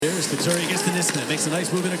Here's Couturier against Denisna. Makes a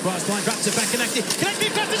nice move in across the line. Drops it back. Connecting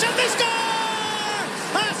across the shot. They score!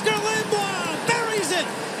 Oscar Lindblom buries it.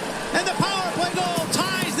 And the power play goal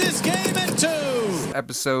ties this game at 2.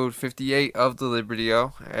 Episode 58 of the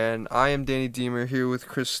Libertio. And I am Danny Deemer here with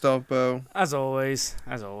Chris Stumpo. As always.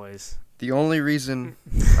 The only reason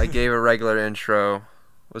I gave a regular intro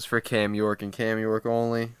was for Cam York and Cam York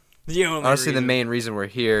only. Honestly, the main reason we're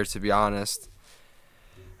here, to be honest.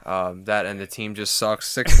 That and the team just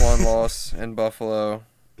sucks. 6-1 loss in Buffalo.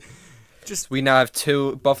 We now have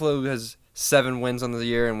 2. Buffalo has 7 wins on the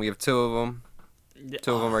year, and we have 2 of them.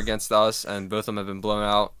 2 of them are against us, and both of them have been blown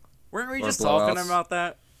out. Weren't we just talking about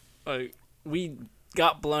that? Like, we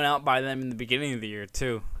got blown out by them in the beginning of the year,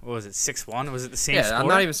 too. What was it, 6-1? Was it the same score? Yeah, I'm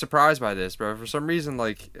not even surprised by this, bro. For some reason,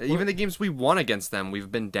 even the games we won against them,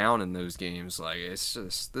 we've been down in those games. It's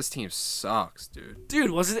just, this team sucks, dude. Dude,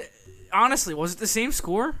 was it the same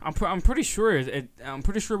score? I'm pretty sure I'm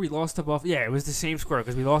pretty sure we lost to Buffalo. Yeah, it was the same score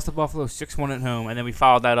because we lost to Buffalo 6-1 at home, and then we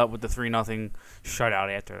followed that up with the 3-0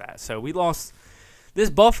 shutout after that. So we lost this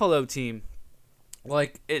Buffalo team.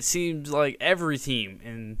 Like, it seems like every team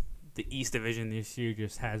in the East Division this year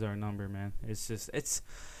just has our number, man. It's just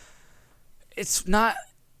it's not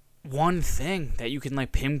one thing that you can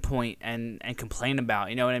pinpoint and complain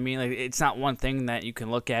about. You know what I mean? Like, it's not one thing that you can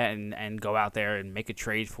look at and go out there and make a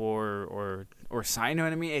trade for or sign. You know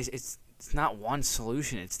what I mean? It's not one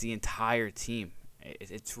solution. It's the entire team.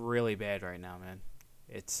 It's really bad right now, man.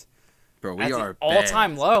 Bro, we are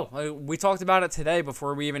all-time low. We talked about it today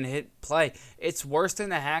before we even hit play. It's worse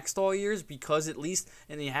than the Hackstall years because at least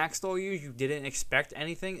in the Hackstall years you didn't expect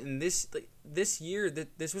anything. And this year,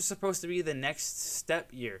 this was supposed to be the next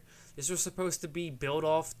step year. This was supposed to be build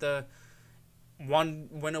off the one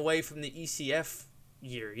win away from the ECF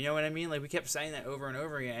year. You know what I mean? Like, we kept saying that over and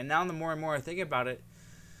over again. And now the more and more I think about it,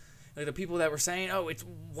 like, the people that were saying, oh, it's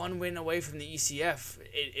one win away from the ECF,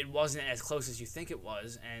 it wasn't as close as you think it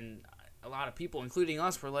was. And a lot of people, including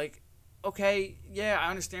us, were like, okay, yeah, I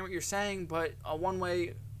understand what you're saying, but one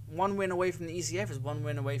win away from the ECF is one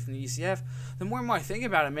win away from the ECF. The more and more I think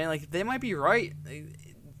about it, man, they might be right.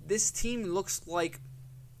 This team looks like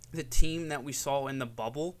the team that we saw in the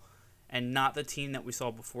bubble and not the team that we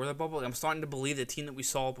saw before the bubble. I'm starting to believe the team that we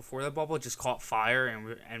saw before the bubble just caught fire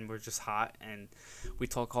and we're just hot and we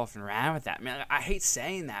took off and ran with that. Man, I hate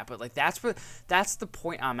saying that, but that's the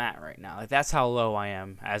point I'm at right now. That's how low I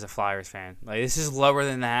am as a Flyers fan. This is lower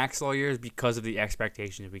than the Hackstall years because of the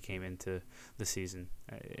expectations we came into the season.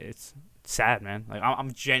 It's sad, man.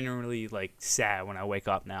 I'm genuinely sad when I wake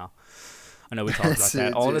up now. I know we talk about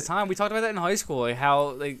that all the time. We talked about that in high school,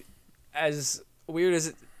 how as weird as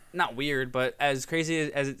it. Not weird, but as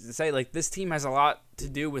crazy as it to say, this team has a lot to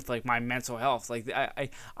do with my mental health.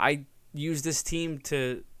 I use this team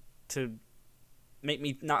to make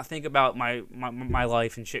me not think about my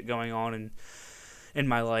life and shit going on in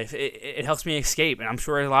my life. It helps me escape, and I'm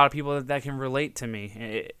sure a lot of people that can relate to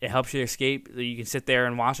me. It helps you escape. You can sit there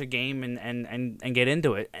and watch a game and get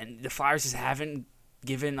into it. And the Flyers just haven't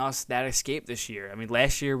given us that escape this year. I mean,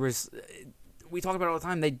 last year was. We talk about it all the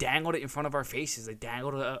time. They dangled it in front of our faces. They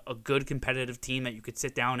dangled a good competitive team that you could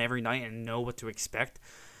sit down every night and know what to expect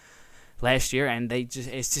last year. And it's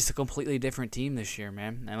just a completely different team this year,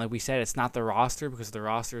 man. And like we said, it's not the roster because the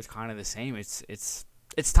roster is kind of the same. It's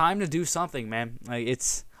time to do something, man.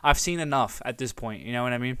 I've seen enough at this point. You know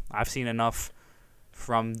what I mean? I've seen enough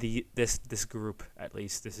from this group at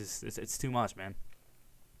least. It's too much, man.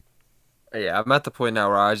 Yeah, I'm at the point now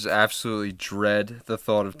where I just absolutely dread the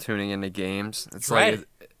thought of tuning into games. It's when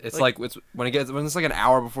it's an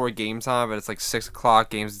hour before game time, but it's 6 o'clock.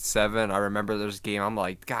 Games at 7. I remember there's a game. I'm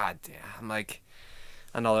like, God damn!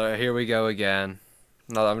 Another. Here we go again.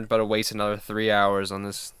 I'm about to waste another 3 hours on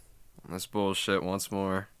this bullshit once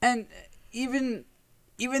more. And even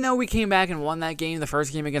though we came back and won that game, the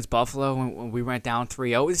first game against Buffalo, when we went down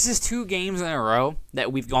 3-0, this is 2 games in a row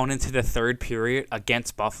that we've gone into the third period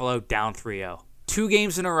against Buffalo down 3-0. 2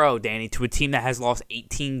 games in a row, Danny, to a team that has lost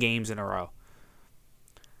 18 games in a row.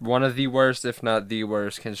 One of the worst, if not the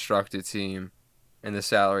worst, constructed team in the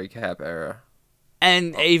salary cap era.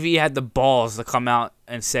 And AV had the balls to come out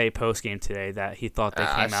and say post-game today that he thought they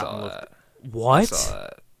came out and looked... What? I saw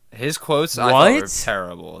that. His quotes, I thought were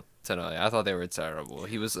terrible. Tonight, I thought they were terrible.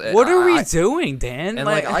 He was. What are we doing, Dan? And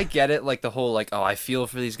I get it. The whole oh, I feel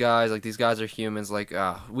for these guys. These guys are humans.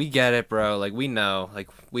 We get it, bro. We know.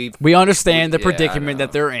 We understand the predicament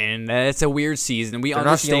that they're in. It's a weird season. We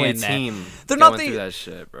understand that. They're not through that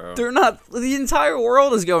shit, bro. They're not. The entire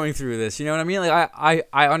world is going through this. You know what I mean?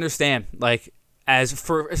 I understand.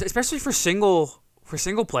 Especially for single for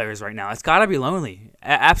single players right now. It's got to be lonely.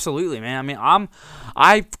 Absolutely, man. I mean,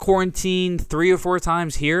 I've quarantined 3 or 4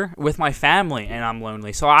 times here with my family, and I'm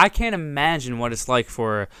lonely. So I can't imagine what it's like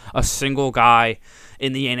for a single guy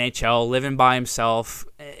in the NHL living by himself.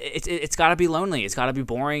 It's got to be lonely. It's got to be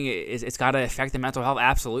boring. It's got to affect the mental health.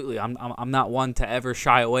 Absolutely. I'm not one to ever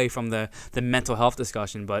shy away from the mental health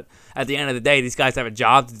discussion, but at the end of the day, these guys have a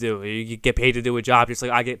job to do. You get paid to do a job, just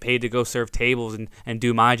like I get paid to go serve tables and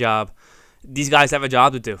do my job. These guys have a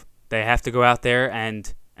job to do. They have to go out there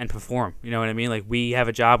and perform. You know what I mean? Like, we have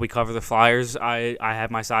a job. We cover the Flyers. I have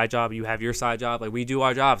my side job. You have your side job. Like, we do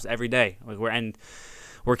our jobs every day. Like,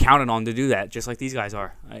 we're counted on to do that, just like these guys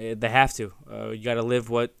are. They have to. You got to live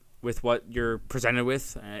with what you're presented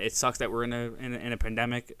with. It sucks that we're in a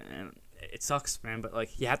pandemic, and it sucks, man. But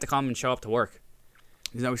like, you have to come and show up to work.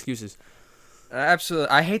 There's no excuses. Absolutely.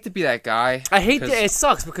 I hate to be that guy. It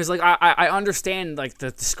sucks because like I understand like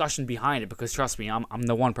the discussion behind it, because trust me, I'm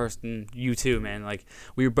the one person, you too, man. Like,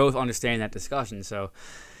 we both understand that discussion, so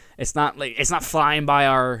it's not flying by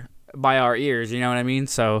our ears, you know what I mean?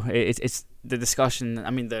 So it's the discussion.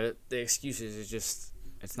 I mean, the excuses is just,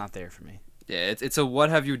 it's not there for me. Yeah, it's a what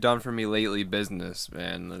have you done for me lately business,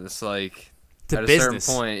 man. It's like at a business.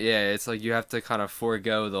 certain point, yeah, it's like you have to kind of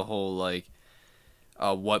forego the whole like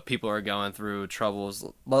what people are going through, troubles.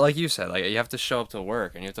 Like you said, like you have to show up to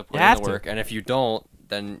work and you have to put in the work. And if you don't,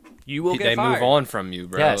 then you will get fired. Move on from you,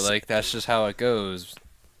 bro. Yes. Like, that's just how it goes.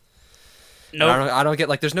 No, I don't get,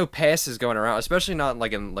 like, there's no passes going around, especially not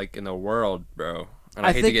like in the world, bro. And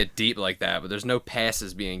I hate to get deep like that, but there's no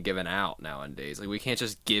passes being given out nowadays. Like, we can't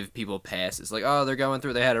just give people passes. Like, oh, they're going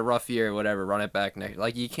through, they had a rough year, whatever, run it back next.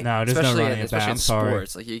 Like, you can't. No, there's no running it back. I'm sorry.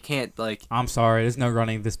 Sports. Like, you can't, like. I'm sorry. There's no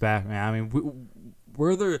running this back, man. I mean, we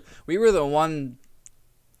were the one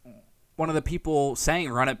of the people saying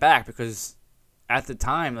run it back, because at the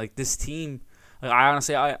time, like, this team, like, I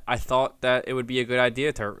honestly thought that it would be a good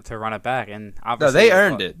idea to run it back, and obviously they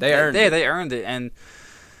earned it. They earned it, and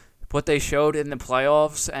what they showed in the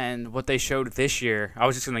playoffs and what they showed this year, I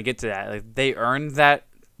was just gonna get to that. Like, they earned that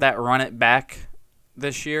run it back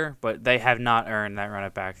this year, but they have not earned that run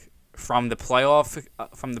it back from the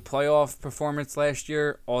playoff performance last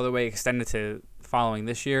year all the way extended to following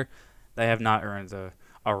this year. They have not earned a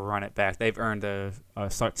run it back. They've earned a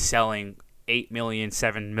start selling $8 million,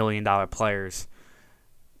 $7 million players.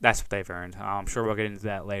 That's what they've earned. I'm sure we'll get into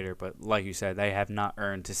that later, but like you said, they have not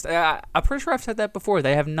earned to stay. I'm pretty sure I've said that before.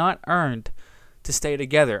 They have not earned to stay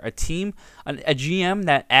together. A team, a GM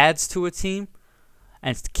that adds to a team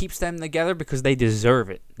and keeps them together because they deserve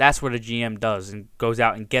it. That's what a GM does, and goes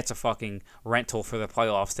out and gets a fucking rental for the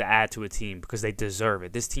playoffs to add to a team because they deserve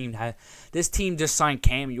it. This team just signed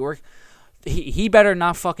Cam York. He better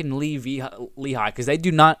not fucking leave Lehigh, because they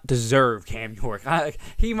do not deserve Cam York.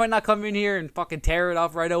 He might not come in here and fucking tear it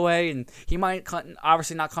up right away, and he might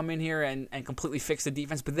obviously not come in here and completely fix the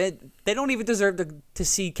defense, but they don't even deserve to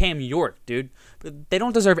see Cam York, dude. They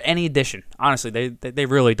don't deserve any addition. Honestly, they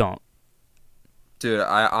really don't. Dude,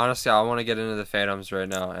 I want to get into the Phantoms right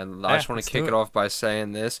now, and I just want to kick it off by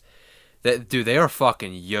saying this. Dude, they are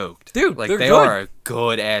fucking yoked. Dude, like, they good. Are a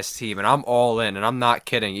good-ass team, and I'm all in, and I'm not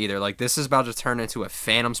kidding either. Like, this is about to turn into a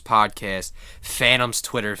Phantoms podcast, Phantoms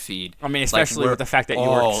Twitter feed. I mean, especially with the fact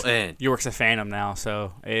that York's a Phantom now,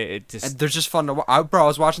 so it just... And they're just fun to watch. Bro, I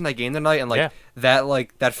was watching that game tonight, and, like,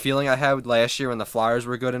 that feeling I had last year when the Flyers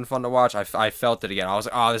were good and fun to watch, I felt it again. I was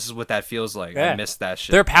like, oh, this is what that feels like. Yeah. I missed that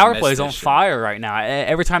shit. Their power play is on fire right now.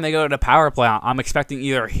 Every time they go to the power play, I'm expecting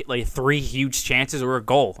either, like, 3 huge chances or a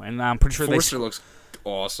goal, and I'm pretty sure Forster looks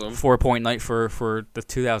awesome. 4-point night for the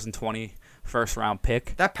 2020 first round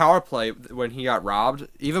pick. That power play when he got robbed,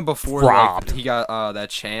 even before he got that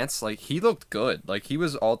chance, like, he looked good. Like, he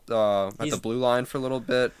was at the blue line for a little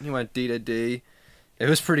bit. He went D to D. It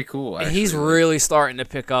was pretty cool, actually. He's really starting to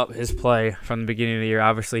pick up his play from the beginning of the year.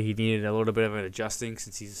 Obviously, he needed a little bit of an adjusting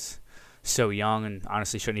since he's so young and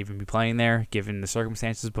honestly shouldn't even be playing there given the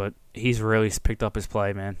circumstances, but he's really picked up his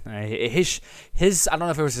play, man. His I don't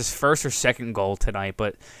know if it was his first or second goal tonight,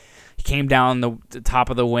 but he came down the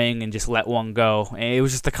top of the wing and just let one go. And it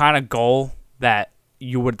was just the kind of goal that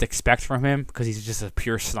you would expect from him because he's just a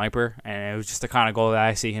pure sniper, and it was just the kind of goal that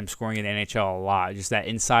I see him scoring in the NHL a lot. Just that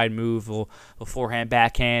inside move, little forehand,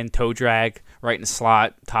 backhand, toe drag, right in the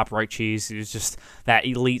slot, top right cheese. It was just that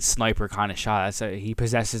elite sniper kind of shot. He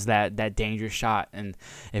possesses that dangerous shot, and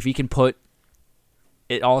if he can put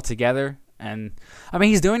it all together, and I mean,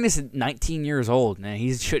 he's doing this at 19 years old, and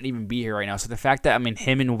he shouldn't even be here right now. So the fact that, I mean,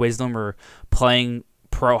 him and Wisdom are playing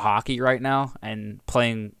pro hockey right now and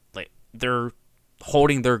playing, like, they're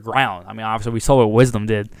holding their ground. I mean, obviously we saw what Wisdom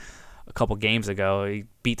did. a couple games ago. He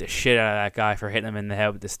beat the shit out of that guy for hitting him in the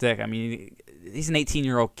head with the stick. I mean, he's an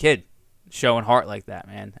 18-year-old kid showing heart like that,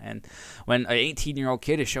 man. And when an 18-year-old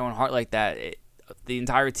kid is showing heart like that, the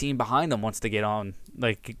entire team behind him wants to get on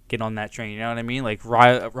that train. You know what I mean? Like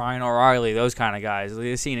Ryan O'Reilly, those kind of guys.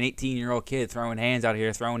 They've seen an 18-year-old kid throwing hands out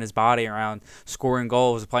here, throwing his body around, scoring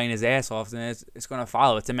goals, playing his ass off, and it's going to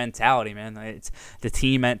follow. It's a mentality, man. It's the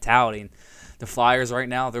team mentality. And the Flyers right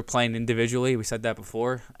now, they're playing individually. We said that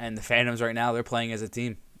before. And the Phantoms right now, they're playing as a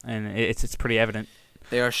team. And it's pretty evident.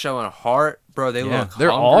 They are showing heart, bro. They look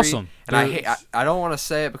they're hungry. awesome. And I don't want to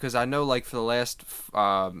say it because I know like for the last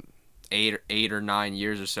 8 or 9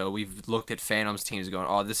 years or so, we've looked at Phantoms teams going,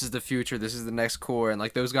 oh, this is the future, this is the next core, and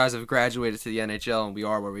like those guys have graduated to the NHL, and we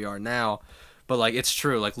are where we are now. But like it's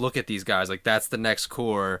true, like look at these guys, like that's the next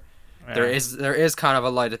core. Yeah. There is kind of a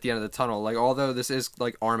light at the end of the tunnel. Like although this is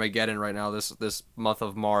like Armageddon right now, this month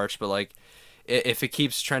of March, but like if it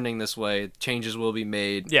keeps trending this way, changes will be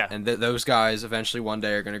made. Yeah, and those guys eventually one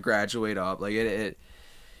day are going to graduate up. Like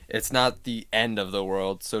it's not the end of the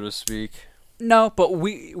world, so to speak. No, but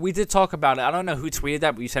we did talk about it. I don't know who tweeted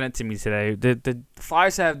that, but you sent it to me today. The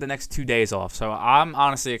Flyers have the next 2 days off, so I'm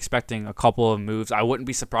honestly expecting a couple of moves. I wouldn't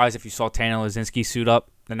be surprised if you saw Tanner Laczynski suit up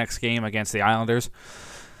the next game against the Islanders.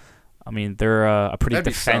 I mean, they're a pretty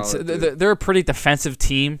defensive. They're a pretty defensive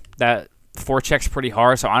team that forechecks pretty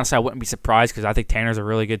hard. So honestly, I wouldn't be surprised because I think Tanner's a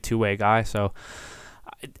really good two-way guy. So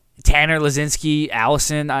Tanner, Laczynski,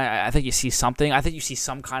 Allison, I think you see something. I think you see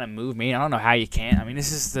some kind of move. I don't know how you can't. I mean,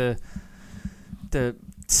 this is the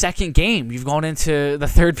second game. You've gone into the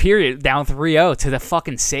third period down 3-0 to the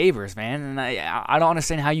fucking Sabres, man. And I don't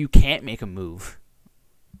understand how you can't make a move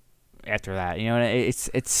after that. You know,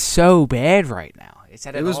 it's so bad right now.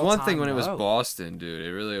 It was one thing when it was Boston, dude.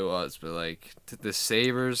 It really was. But, like, the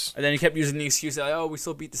Sabres. And then you kept using the excuse, like, oh, we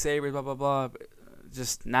still beat the Sabres, blah, blah, blah. But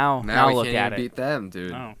just now we look can't at even it. beat them,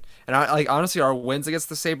 dude. No. And, honestly, our wins against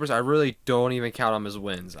the Sabres, I really don't even count them as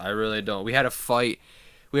wins. I really don't. We had a fight.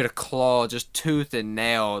 We had a claw just tooth and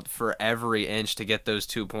nail for every inch to get those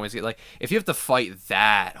 2 points. Like, if you have to fight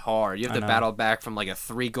that hard, you have to battle back from like a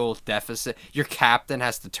 3-goal deficit. Your captain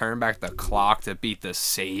has to turn back the clock to beat the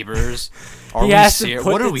Sabres. He has to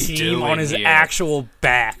put the team on his actual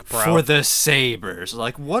back, bro. For the Sabres.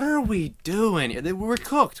 Like, what are we doing? We're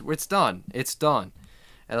cooked. It's done. It's done.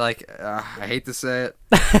 And like, I hate to say it,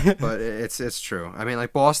 but it's true. I mean,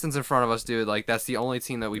 like Boston's in front of us, dude. Like that's the only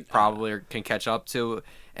team that we probably can catch up to.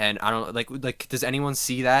 And I don't like. Does anyone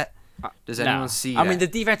see that? Does anyone see that? I mean, the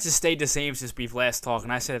defense has stayed the same since we've last talked.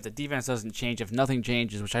 And I said if the defense doesn't change, if nothing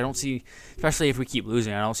changes, which I don't see, especially if we keep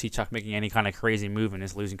losing, I don't see Chuck making any kind of crazy move in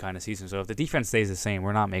this losing kind of season. So if the defense stays the same,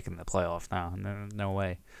 we're not making the playoffs now. No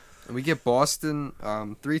way. And we get Boston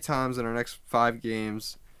 3 times in our next 5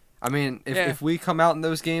 games. I mean, if we come out in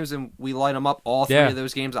those games and we light them up all 3 of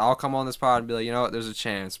those games, I'll come on this pod and be like, you know what, there's a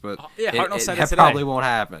chance. But it probably won't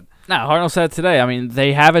happen. No, Hartnell said it today. I mean,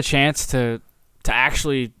 they have a chance to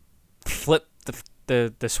actually flip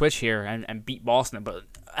the switch here and beat Boston. But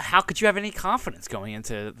how could you have any confidence going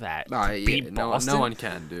into that? Beat Boston? No one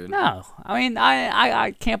can, dude. No. I mean,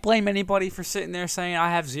 I can't blame anybody for sitting there saying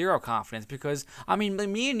I have zero confidence because, I mean,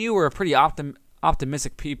 me and you were a pretty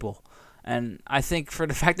optimistic people. And I think for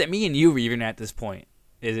the fact that me and you were even at this point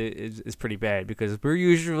is pretty bad because we're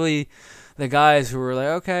usually the guys who are like,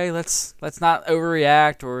 okay, let's not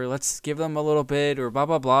overreact or let's give them a little bit or blah,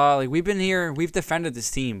 blah, blah. Like, we've been here, we've defended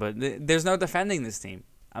this team, but there's no defending this team.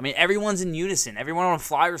 I mean, everyone's in unison. Everyone on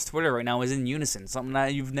Flyers Twitter right now is in unison, something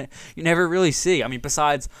that you never really see. I mean,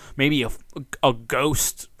 besides maybe a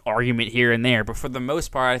ghost argument here and there, but for the most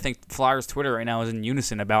part, I think Flyers Twitter right now is in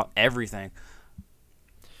unison about everything.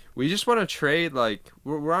 We just want to trade, like,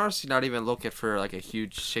 we're honestly not even looking for, like, a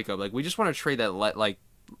huge shakeup. Like, we just want to trade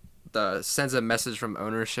that, sends a message from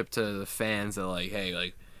ownership to the fans that, like, hey,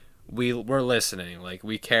 like, we're listening. Like,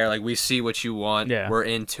 we care. Like, we see what you want. Yeah. We're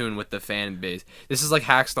in tune with the fan base. This is like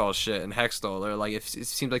Hackstall shit and Hextall. They're like, it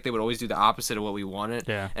seems like they would always do the opposite of what we wanted.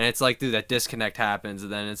 Yeah. And it's like, dude, that disconnect happens,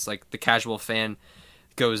 and then it's like the casual fan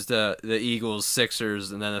goes to the Eagles,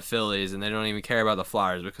 Sixers, and then the Phillies, and they don't even care about the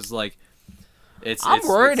Flyers because, like, I'm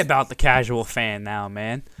worried about the casual fan now,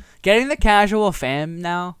 man. Getting the casual fan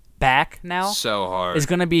back now so hard is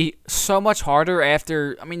going to be so much harder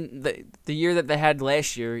after. I mean, the year that they had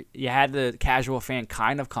last year, you had the casual fan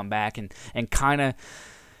kind of come back and kind of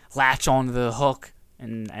latch onto the hook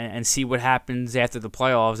and see what happens after the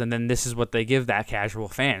playoffs, and then this is what they give that casual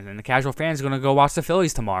fan. And the casual fan is going to go watch the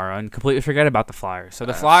Phillies tomorrow and completely forget about the Flyers. So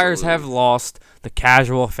the Flyers have lost the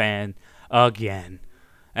casual fan again.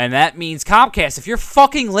 And that means Comcast, if you're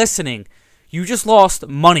fucking listening, You just lost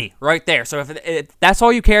money right there. So if that's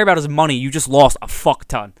all you care about is money, you just lost a fuck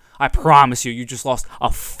ton. I promise you just lost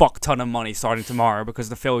a fuck ton of money starting tomorrow because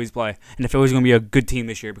the Phillies play. And the Phillies are going to be a good team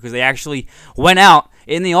this year because they actually went out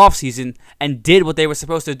in the offseason and did what they were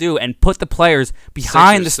supposed to do and put the players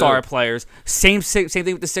behind the star players. Same thing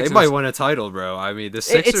with the Sixers. They might win a title, bro. I mean, the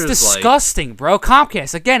Sixers, it's disgusting, bro.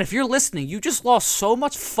 Comcast, again, if you're listening, you just lost so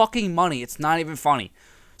much fucking money. It's not even funny.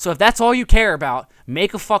 So if that's all you care about,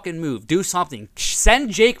 make a fucking move. Do something.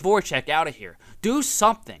 Send Jake Voracek out of here. Do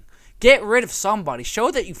something. Get rid of somebody. Show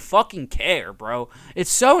that you fucking care, bro. It's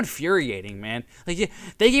so infuriating, man. Like,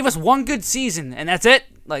 they gave us one good season, and that's it.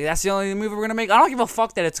 Like, that's the only move we're going to make. I don't give a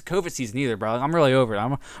fuck that it's a COVID season either, bro. Like, I'm really over it.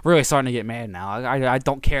 I'm really starting to get mad now. I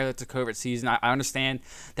don't care that it's a COVID season. I understand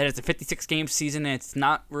that it's a 56-game season, and it's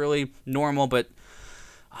not really normal, but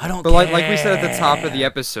I don't care. But like we said at the top of the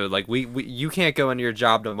episode, like you can't go into your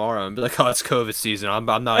job tomorrow and be like, oh, it's COVID season. I'm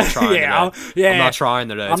not trying today. I'm not trying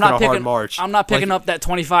today. It's been a hard March. I'm not picking up that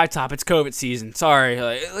 25 top. It's COVID season. Sorry.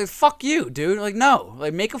 Like, fuck you, dude. Like, no.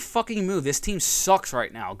 Like, make a fucking move. This team sucks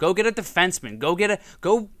right now. Go get a defenseman.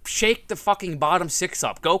 Go shake the fucking bottom six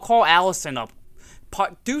up. Go call Allison up.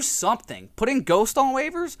 Do something. Put in Ghost on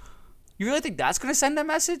waivers. You really think that's going to send a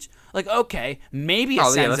message? Like, okay, maybe it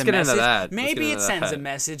sends a message. Maybe it sends a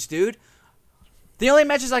message, dude. The only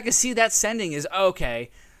message I can see that sending is,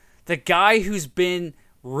 okay, the guy who's been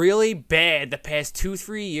really bad the past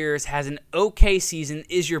 2-3 years has an okay season,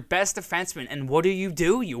 is your best defenseman, and what do?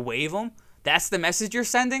 You waive him? That's the message you're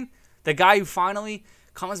sending? The guy who finally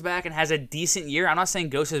comes back and has a decent year. I'm not saying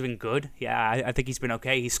Ghost has been good. Yeah, I think he's been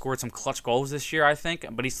okay. He scored some clutch goals this year, I think,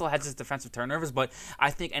 but he still has his defensive turnovers. But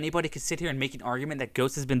I think anybody could sit here and make an argument that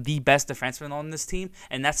Ghost has been the best defenseman on this team,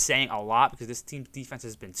 and that's saying a lot because this team's defense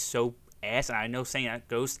has been so ass, and I know saying that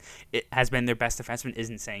Ghost has been their best defenseman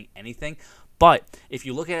isn't saying anything. But if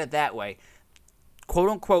you look at it that way,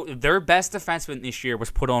 quote-unquote, their best defenseman this year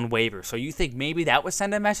was put on waivers. So you think maybe that would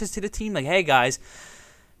send a message to the team? Like, hey, guys,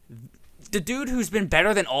 the dude who's been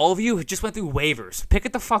better than all of you just went through waivers. Pick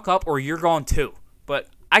it the fuck up or you're gone too. But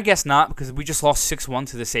I guess not because we just lost 6-1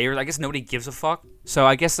 to the Sabres. I guess nobody gives a fuck. So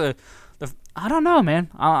I guess I don't know,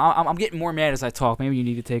 man. I'm getting more mad as I talk. Maybe you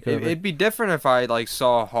need to take over. It'd be different if I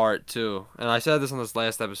saw Hart too. And I said this on this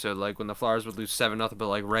last episode, when the Flyers would lose 7-0,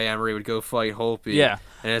 but Ray Emery would go fight Holtby. Yeah.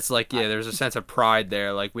 And it's there's a sense of pride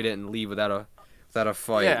there. We didn't leave without a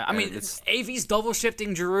fight. Yeah, I mean, AV's double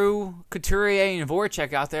shifting Giroux, Couturier, and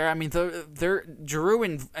Voracek out there. I mean, they're Giroux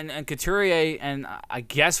and Couturier and I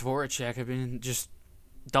guess Voracek have been just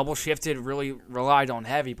double shifted, really relied on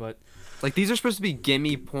heavy, but these are supposed to be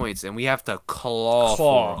gimme points, and we have to claw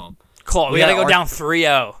for them. We gotta go down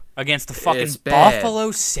 3-0 against the fucking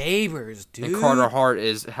Buffalo Sabres, dude. And Carter Hart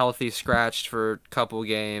is healthy scratched for a couple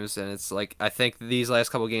games, and it's I think these last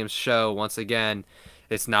couple games show once again.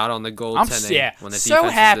 It's not on the goaltending. When the so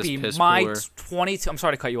happy is this piss my poor. 22. I'm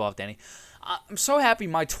sorry to cut you off, Danny. I'm so happy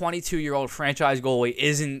my 22-year-old franchise goalie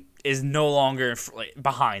is no longer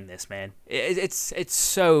behind this, man. It's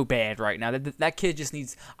so bad right now. That kid just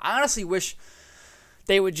needs. I honestly wish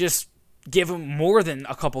they would just give him more than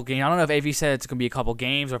a couple games. I don't know if AV said it's gonna be a couple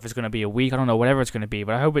games or if it's gonna be a week. I don't know, whatever it's gonna be.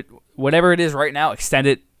 But I hope whatever it is right now, extend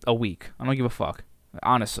it a week. I don't give a fuck.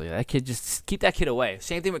 Honestly, that kid, just keep that kid away.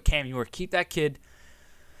 Same thing with Cam York. Keep that kid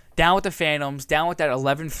down with the Phantoms, down with that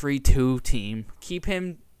 11-3-2 team. Keep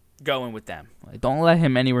him going with them. Don't let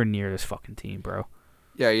him anywhere near this fucking team, bro.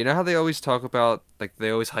 Yeah, you know how they always talk about, they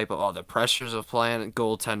always hype up, the pressures of playing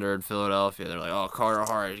goaltender in Philadelphia. They're like, oh, Carter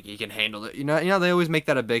Hart, he can handle it. You know, they always make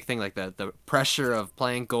that a big thing like that. The pressure of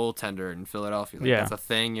playing goaltender in Philadelphia. That's a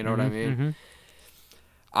thing, you know what I mean? Mm-hmm.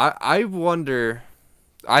 I wonder,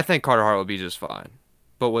 I think Carter Hart will be just fine.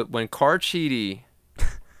 But when Carchetti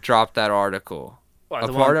dropped that article,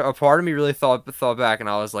 a part of me really thought back, and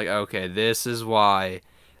I was like, okay, this is why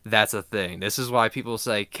that's a thing. This is why people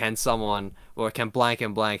say, can someone or can blank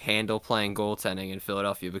and blank handle playing goaltending in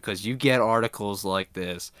Philadelphia? Because you get articles like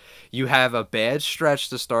this. You have a bad stretch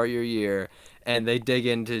to start your year, and they dig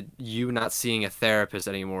into you not seeing a therapist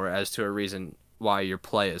anymore as to a reason why your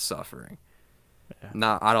play is suffering.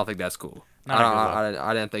 Yeah. I don't think that's cool.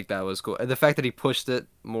 I didn't think that was cool. And the fact that he pushed it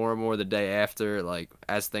more and more the day after,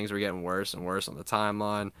 as things were getting worse and worse on the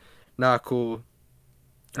timeline, not cool.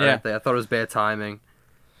 I thought it was bad timing.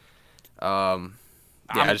 I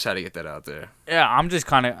just had to get that out there. Yeah, I'm just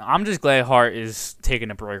glad Hart is taking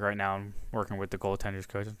a break right now and working with the goaltenders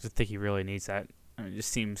coach. I just think he really needs that. I mean, it just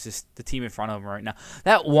seems the team in front of him right now.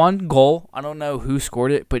 That one goal, I don't know who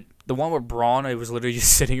scored it, but the one with Braun, it was literally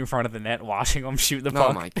just sitting in front of the net watching him shoot the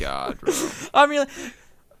puck. Oh my god, bro. I mean,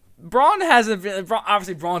 Braun hasn't been.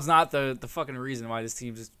 Obviously, Braun's not the fucking reason why this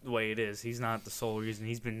team's the way it is. He's not the sole reason.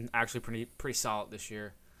 He's been actually pretty solid this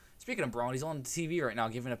year. Speaking of Braun, he's on TV right now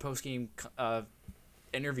giving a post-game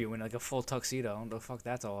interview in like a full tuxedo. I don't know what the fuck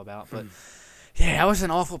that's all about. But, yeah, that was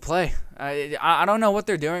an awful play. I don't know what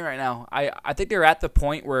they're doing right now. I think they're at the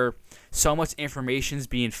point where so much information's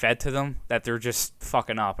being fed to them that they're just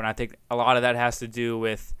fucking up. And I think a lot of that has to do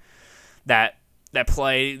with that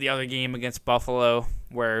play, the other game against Buffalo,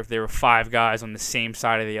 where there were 5 guys on the same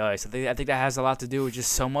side of the ice. I think that has a lot to do with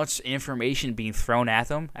just so much information being thrown at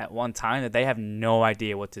them at one time that they have no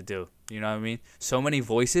idea what to do. You know what I mean? So many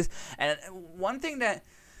voices. And one thing that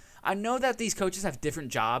I know that these coaches have different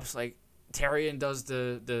jobs. Like Therrien does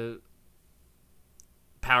the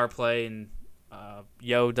power play, and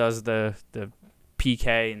Yo does the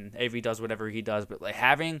PK, and AV does whatever he does. But like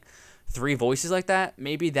having 3 voices like that,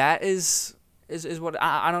 maybe that is what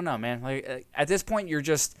I don't know, man. Like at this point,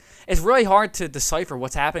 it's really hard to decipher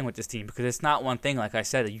what's happening with this team because it's not one thing. Like I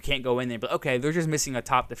said, you can't go in there, but okay, they're just missing a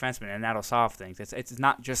top defenseman, and that'll solve things. It's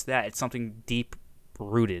not just that; it's something deep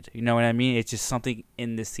rooted. You know what I mean? It's just something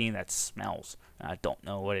in this team that smells. I don't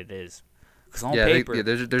know what it is. Because on paper,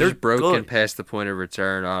 they're just broken past the point of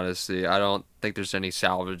return. Honestly, I don't think there's any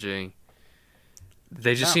salvaging.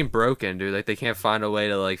 They just seem broken, dude. Like they can't find a way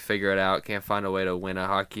to like figure it out. Can't find a way to win a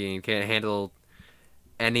hockey game. Can't handle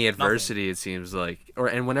any adversity. Nothing. It seems like,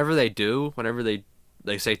 and whenever they do, whenever they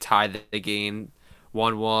say tie the game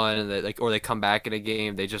 1-1, or they come back in a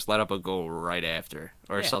game, they just let up a goal right after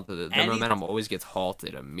or something. The momentum always gets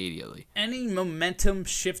halted immediately. Any momentum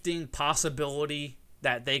shifting possibility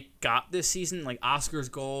that they got this season, like Oscar's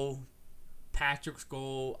goal, Patrick's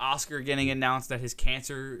goal, Oscar getting announced that his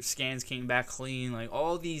cancer scans came back clean, like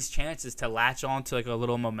all these chances to latch on to like a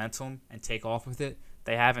little momentum and take off with it,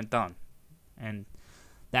 they haven't done. And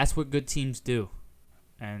that's what good teams do.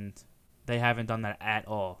 And they haven't done that at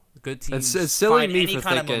all. Good teams it's silly find me any for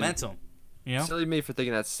kind thinking, of momentum. You know? Silly me for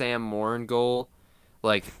thinking that Sam Morin goal,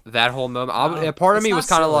 like that whole moment. Part of me was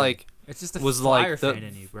kind of like, it's just a Flyer fan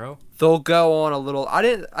in you, bro. They'll go on a little. I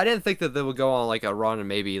didn't think that they would go on like a run and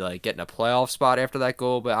maybe like getting a playoff spot after that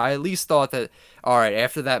goal. But I at least thought that, all right,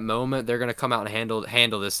 after that moment, they're gonna come out and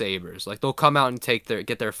handle the Sabres. Like they'll come out and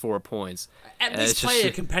get their 4 points. At least play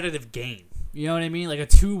a competitive game. You know what I mean? Like a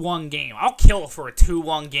 2-1 game. I'll kill for a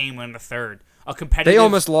 2-1 game in the third. A competitive. They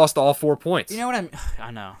almost lost all 4 points. You know what I mean?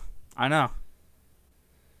 I know.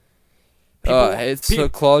 It's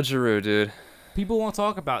Claude Giroux, dude. People won't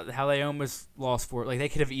talk about how they almost lost 4. Like they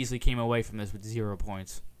could have easily came away from this with 0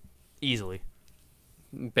 points, easily.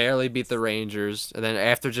 Barely beat the Rangers, and then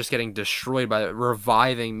after just getting destroyed by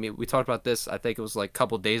reviving me, we talked about this. I think it was like a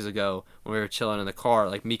couple days ago when we were chilling in the car.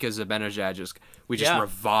 Like Mika Zibanejad just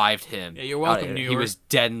revived him. Yeah, you're welcome, New York. He was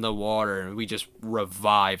dead in the water, and we just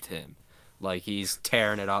revived him. Like he's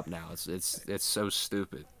tearing it up now. It's so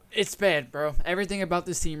stupid. It's bad, bro. Everything about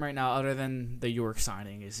this team right now, other than the York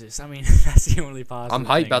signing, is just. I mean, that's the only positive. I'm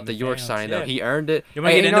hyped about the York signing though. He earned it. You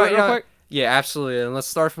want to get into it real quick? Yeah, absolutely. And let's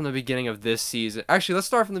start from the beginning of this season. Actually, let's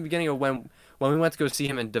start from the beginning of when we went to go see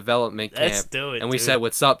him in development camp. Let's do it. And we said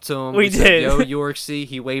what's up to him. We did. Said, yo, York C.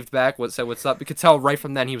 He waved back. Said what's up. You could tell right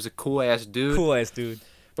from then he was a cool ass dude.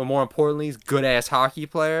 But more importantly, he's a good ass hockey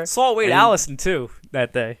player. Saw Wade Allison too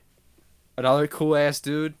that day. Another cool ass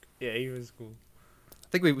dude. Yeah, he was cool.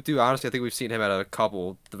 I think we've seen him at a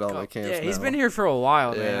couple development camps. Yeah, he's been here for a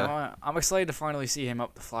while, man. I'm excited to finally see him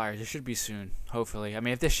up the Flyers. It should be soon, hopefully. I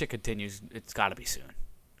mean, if this shit continues, it's got to be soon.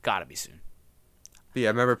 But yeah,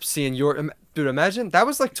 I remember seeing dude. Imagine that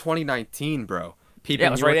was like 2019, bro. Yeah,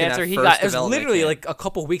 it was right after he got. It was literally like a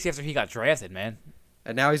couple weeks after he got drafted, man.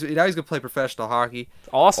 And now he's gonna play professional hockey.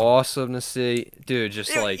 Awesome to see, dude.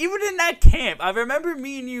 Just like even in that camp, I remember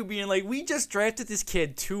me and you being like, we just drafted this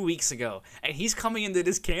kid 2 weeks ago, and he's coming into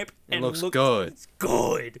this camp and looks good.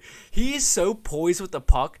 Good. He is so poised with the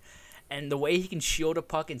puck, and the way he can shield a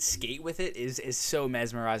puck and skate with it is so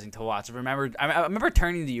mesmerizing to watch. I remember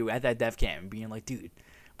turning to you at that dev camp and being like, dude,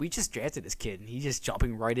 we just drafted this kid, and he's just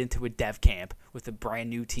jumping right into a dev camp with a brand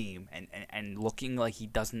new team and looking like he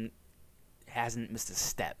hasn't missed a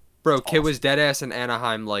step. Bro, kid was dead ass in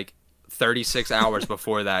Anaheim like 36 hours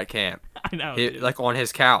before that camp. I know. Like on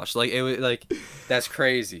his couch. Like it was like that's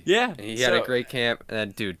crazy. Yeah. And he had a great camp, and then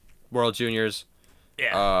dude, World Juniors.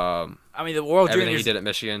 Yeah. I mean the World Juniors he did at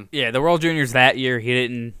Michigan. Yeah, the World Juniors that year he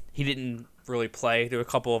didn't really play. There were a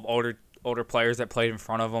couple of older players that played in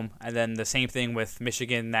front of him, and then the same thing with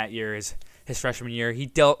Michigan that year is his freshman year. He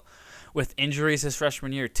dealt with injuries his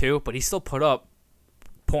freshman year too, but he still put up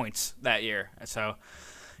points that year. So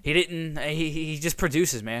he just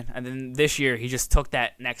produces, man. And then this year he just took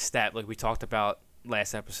that next step like we talked about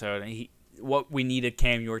last episode, and what we needed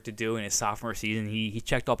Cam York to do in his sophomore season, he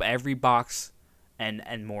checked up every box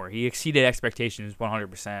and more. He exceeded expectations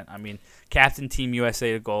 100%. I mean, captain Team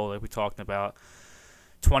USA to goal, like we talked about,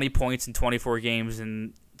 20 points in 24 games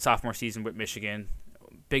in sophomore season with Michigan.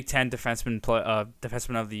 Big Ten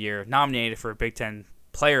defenseman of the year, nominated for a Big Ten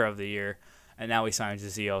Player of the Year, and now he signs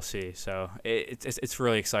his ELC. So it's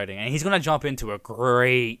really exciting, and he's going to jump into a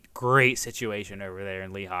great situation over there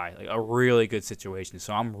in Lehigh, like a really good situation.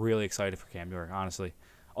 So I'm really excited for Cam York, honestly.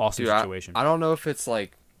 Awesome situation. I don't know if it's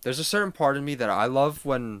like there's a certain part of me that I love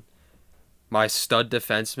when my stud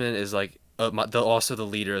defenseman is like also the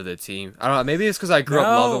leader of the team. I don't know. Maybe it's because I grew up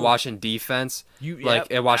loving watching defense, and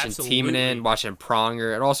watching Timonen, watching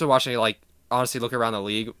Pronger, and also watching honestly look around the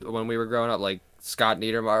league when we were growing up, like Scott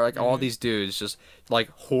Niedermayer, all these dudes just like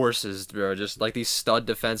horses, bro. Just like these stud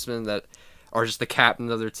defensemen that are just the captain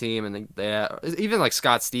of their team, and even like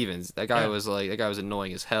Scott Stevens. That guy was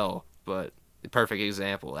annoying as hell, but the perfect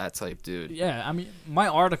example, that type dude. Yeah, I mean, my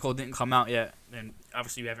article didn't come out yet, and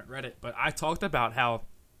obviously you haven't read it, but I talked about how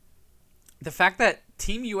the fact that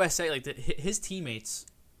Team USA, his teammates,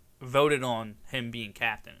 voted on him being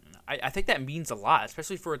captain. I think that means a lot,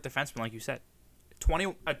 especially for a defenseman, like you said.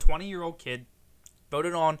 A 20-year-old kid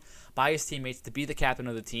voted on by his teammates to be the captain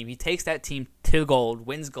of the team. He takes that team to gold,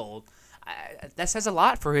 wins gold. That says a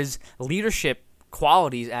lot for his leadership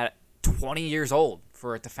qualities at 20 years old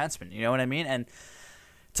for a defenseman. You know what I mean? And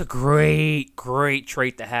it's a great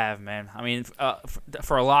trait to have, man. I mean,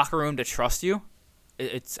 for a locker room to trust you,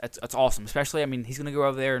 it's awesome. Especially, I mean, he's going to go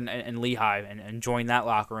over there in Lehigh and join that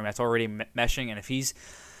locker room that's already meshing. And if he's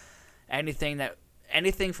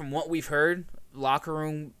anything from what we've heard, locker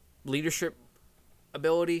room leadership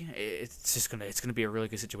ability, it's gonna be a really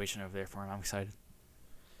good situation over there for him. I'm excited.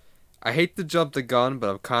 I hate to jump the gun, but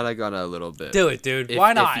I'm kind of gonna a little bit. Do it, dude.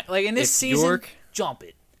 Why not? In this season, York, jump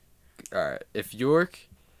it. All right. If York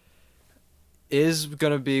is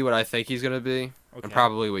gonna be what I think he's gonna be, and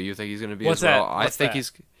probably what you think he's gonna be as well, I think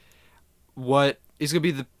he's gonna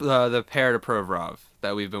be the pair to Provorov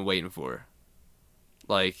that we've been waiting for.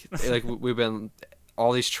 Like we've been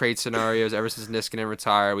all these trade scenarios ever since Niskanen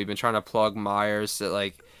retired. We've been trying to plug Myers. That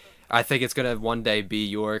I think it's gonna one day be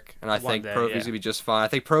York, and I think Provy's gonna be just fine. I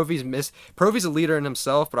think Provy's a leader in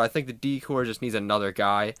himself, but I think the D-core just needs another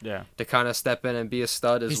guy to kind of step in and be a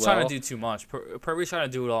stud as well. He's trying to do too much. Provy's trying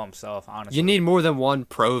to do it all himself, honestly. You need more than one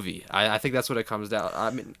Provy. I think that's what it comes down. I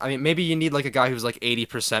mean, maybe you need like a guy who's like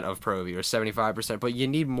 80% of Provy or 75%, but you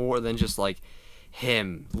need more than just like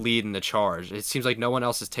him leading the charge. It seems like no one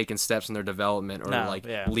else is taking steps in their development or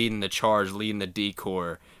leading the charge, leading the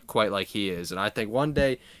D-core quite like he is. And I think one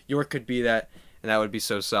day York could be that, and that would be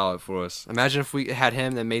so solid for us. Imagine if we had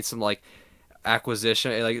him and made some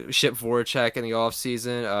acquisition, ship Voracek in the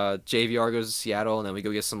offseason, JVR goes to Seattle, and then we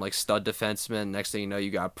go get some stud defensemen. Next thing you know,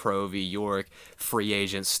 you got Provy, York, free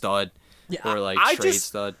agent stud, or trade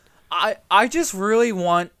stud. I just really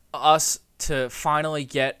want us to finally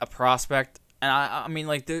get a prospect. And I mean,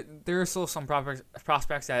 there are still some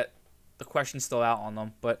prospects that the question's still out on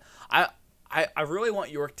them. But I really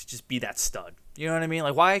want York to just be that stud. You know what I mean?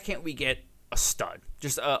 Why can't we get a stud?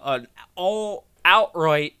 Just an all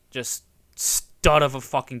outright just stud of a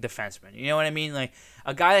fucking defenseman. You know what I mean?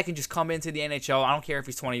 A guy that can just come into the NHL. I don't care if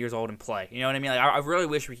he's 20 years old and play. You know what I mean? I really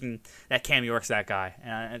wish that Cam York's that guy.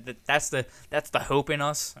 And that's the hope in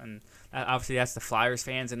us. And obviously that's the Flyers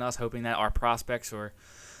fans in us hoping that our prospects are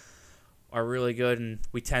really good, and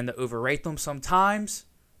we tend to overrate them sometimes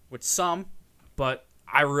with some, but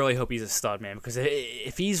I really hope he's a stud, man, because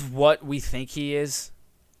if he's what we think he is,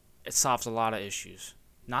 it solves a lot of issues.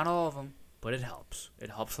 Not all of them, but it helps. It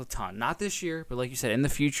helps a ton. Not this year, but like you said, in the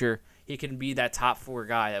future, he can be that top 4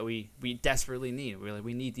 guy that we desperately need.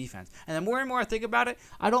 We need defense. And the more and more I think about it,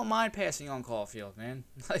 I don't mind passing on Caulfield, man.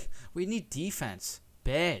 We need defense.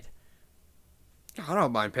 Bad. I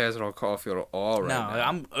don't mind passing on Caulfield at all now.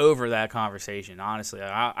 I'm over that conversation, honestly.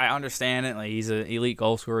 I understand it. He's an elite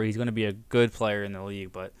goal scorer. He's going to be a good player in the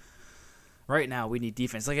league. But right now, we need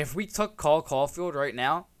defense. If we took Caulfield right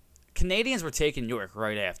now, Canadians were taking York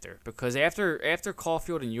right after. Because after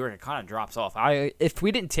Caulfield and York, it kind of drops off. If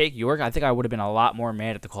we didn't take York, I think I would have been a lot more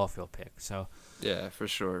mad at the Caulfield pick. So yeah, for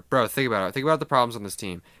sure. Bro, think about it. Think about the problems on this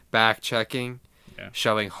team. Back checking,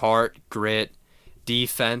 showing heart, grit,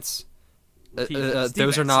 defense.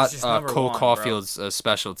 Those are not Cole Caulfield's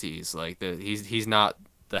specialties. He's not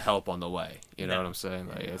the help on the way. You know what I'm saying?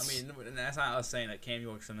 That's not us saying that Cam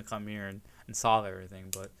York's going to come here and solve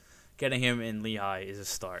everything, but getting him in Lehigh is a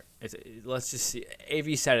start. Let's just see.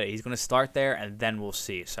 AV said it. He's going to start there, and then we'll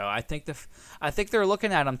see. So I think they're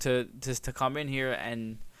looking at him to come in here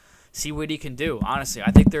and see what he can do. Honestly,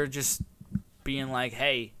 I think they're just being like,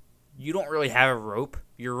 hey, you don't really have a rope.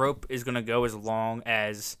 Your rope is going to go as long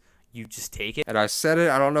as you just take it. And I said it,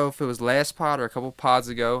 I don't know if it was last pod or a couple pods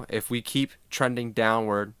ago, if we keep trending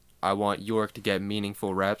downward, I want York to get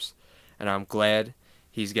meaningful reps. And I'm glad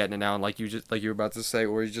he's getting it now. And like you were about to say,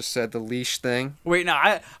 or you just said the leash thing. Wait, no,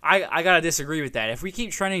 I got to disagree with that. If we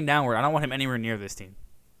keep trending downward, I don't want him anywhere near this team.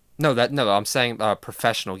 No, I'm saying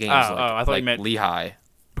professional games I thought you meant Lehigh.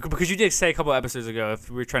 Because you did say a couple episodes ago, if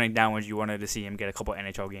we were trending downwards, you wanted to see him get a couple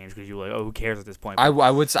NHL games because you were like, oh, who cares at this point? I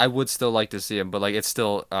would still like to see him, but like it's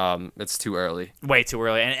still it's too early. Way too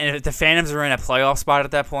early. And if the Phantoms are in a playoff spot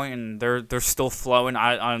at that point and they're still flowing,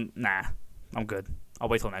 I'm good. I'll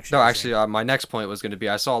wait till next year. No, actually, my next point was going to be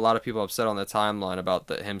I saw a lot of people upset on the timeline about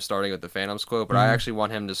him starting with the Phantoms quote, but I actually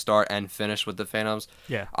want him to start and finish with the Phantoms.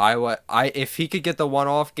 Yeah. If he could get the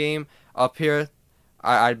one-off game up here,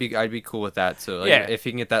 I'd be cool with that too. Like, yeah. If he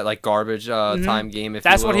can get that like garbage time game,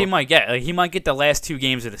 that's what he might get. Like he might get the last 2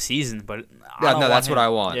 games of the season, but that's what I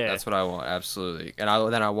want. Yeah. That's what I want. Absolutely. And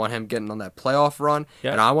I want him getting on that playoff run,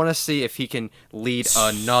 yeah. and I want to see if he can lead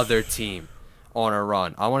another team on a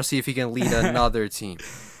run. I want to see if he can lead another team.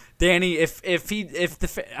 Danny, I'm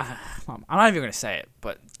not even gonna say it,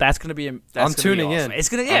 but that's gonna be. I'm tuning in. It's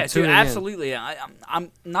gonna, dude, absolutely.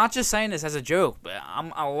 I'm not just saying this as a joke, but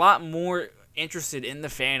I'm a lot more interested in the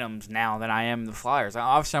Phantoms now than I am the Flyers.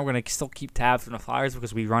 Obviously, I'm gonna still keep tabs on the Flyers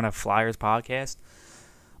because we run a Flyers podcast.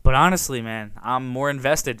 But honestly, man, I'm more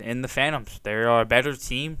invested in the Phantoms. They are a better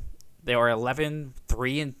team. They are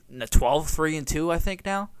 11-3 and 12-3-2, I think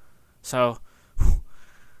now. So.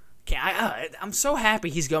 I'm so happy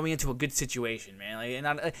he's going into a good situation, man.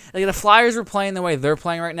 Like the Flyers were playing the way they're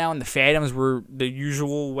playing right now, and the Phantoms were the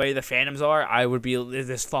usual way the Phantoms are. I would be,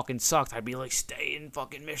 this fucking sucked. I'd be like, stay in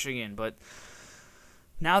fucking Michigan. But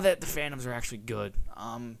now that the Phantoms are actually good,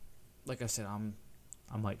 like I said, I'm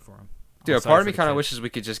hyped for him. Dude, part of me kind of wishes we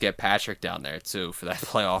could just get Patrick down there too for that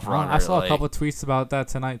playoff run. I saw a couple of tweets about that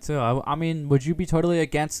tonight too. I mean, would you be totally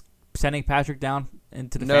against sending Patrick down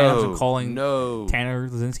into the Phantoms and calling Tanner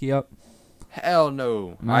Lazinski up? Hell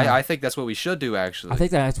no. I think that's what we should do, actually. I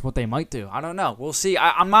think that's what they might do. I don't know. We'll see.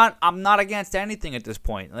 I'm not against anything at this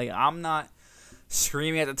point. Like I'm not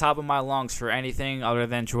screaming at the top of my lungs for anything other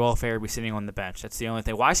than Joel Farabee sitting on the bench. That's the only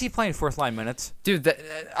thing. Why is he playing 4th line minutes? Dude,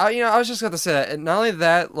 I was just going to say that. And not only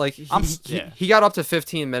that, like he got up to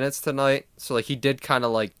 15 minutes tonight, so like he did kind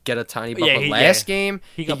of like get a tiny bump. Last game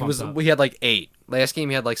he had like 8. Last game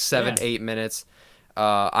he had like 7-8 minutes.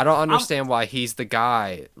 I don't understand why he's the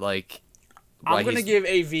guy. Like, I'm gonna give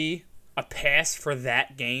AV a pass for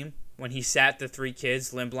that game when he sat the 3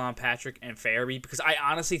 kids, Lindblom, Patrick, and Farabee, because I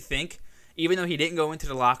honestly think, even though he didn't go into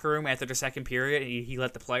the locker room after the second period, he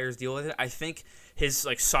let the players deal with it. I think his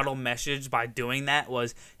like subtle message by doing that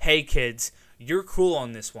was, "Hey kids, you're cool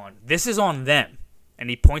on this one. This is on them." And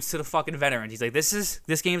he points to the fucking veterans. He's like,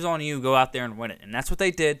 "This game's on you. Go out there and win it." And that's what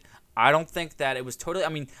they did. I don't think that it was totally. I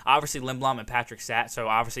mean, obviously Lindblom and Patrick sat, so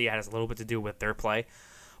obviously it has a little bit to do with their play,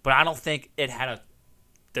 but I don't think it had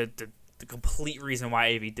the complete reason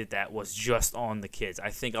why AV did that was just on the kids. I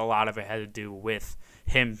think a lot of it had to do with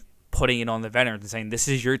him putting it on the veterans and saying, "This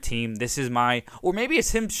is your team. This is my," or maybe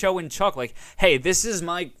it's him showing Chuck like, "Hey, this is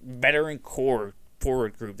my veteran core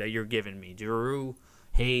forward group that you're giving me. Giroux,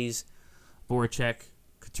 Hayes, Voracek,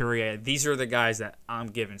 Couturier, these are the guys that I'm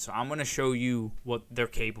giving. So I'm going to show you what they're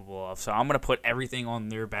capable of. So I'm going to put everything on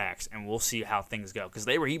their backs, and we'll see how things go." Because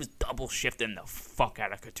he was double shifting the fuck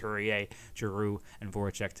out of Couturier, Giroux, and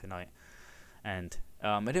Voracek tonight. And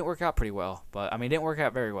it didn't work out pretty well. But, I mean, it didn't work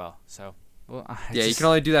out very well. So, you can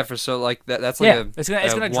only do that for so, like, that's like it's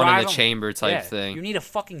gonna one in the chamber type thing. You need a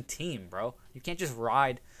fucking team, bro. You can't just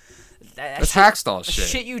ride. That's Hackstall shit.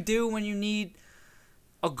 Shit you do when you need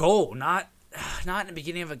a goal, not in the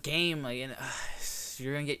beginning of a game. Like,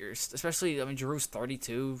 you're gonna get your, especially. I mean, Giroux's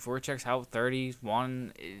 32, Voracek's out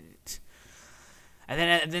 31,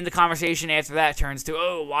 and then the conversation after that turns to,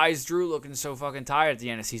 "Oh, why is Drew looking so fucking tired at the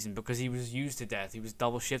end of the season?" Because he was used to death. He was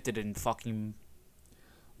double shifted in fucking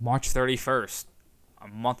March 31st, a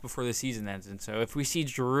month before the season ends. And so if we see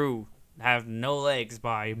Giroux have no legs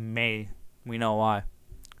by May, we know why.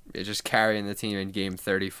 Yeah, just carrying the team in game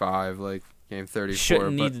 35, like. Game 34.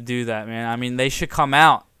 Shouldn't need to do that, man. I mean, they should come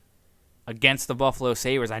out against the Buffalo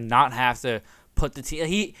Sabres and not have to put the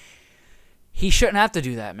team. He shouldn't have to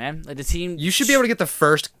do that, man. Like the team. You should be able to get the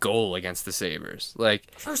first goal against the Sabres,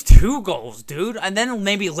 like first 2 goals, dude, and then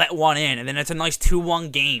maybe let one in, and then it's a nice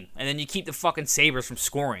 2-1 game, and then you keep the fucking Sabres from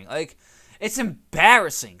scoring. Like, it's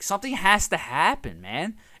embarrassing. Something has to happen,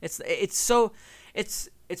 man. It's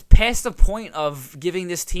it's past the point of giving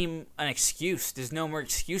this team an excuse. There's no more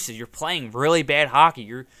excuses. You're playing really bad hockey.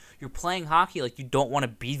 You're playing hockey like you don't want to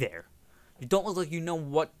be there. You don't look like you know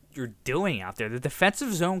what you're doing out there. The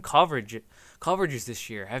defensive zone coverages this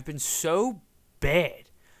year have been so bad.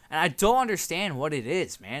 And I don't understand what it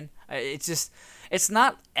is, man. It's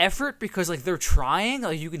not effort because, like, they're trying.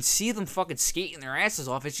 Like, you can see them fucking skating their asses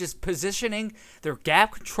off. It's just positioning. Their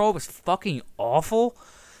gap control is fucking awful.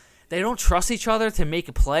 They don't trust each other to make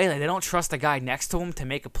a play. Like, they don't trust the guy next to them to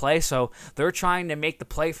make a play. So they're trying to make the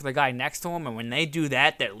play for the guy next to them. And when they do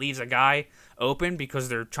that, that leaves a guy open because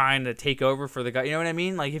they're trying to take over for the guy. You know what I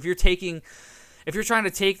mean? Like, if you're trying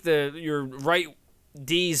to take your right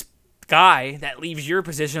D's guy, that leaves your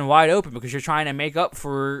position wide open because you're trying to make up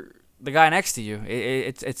for the guy next to you.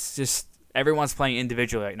 It's just everyone's playing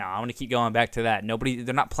individually right now. I want to keep going back to that.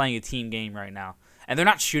 They're not playing a team game right now, and they're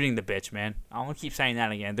not shooting the bitch, man. I want to keep saying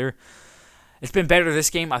that again. It's been better this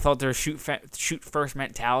game. I thought their shoot first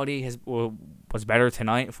mentality was better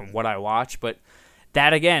tonight from what I watched, but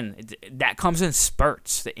that again, that comes in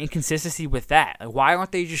spurts. The inconsistency with that. Like, why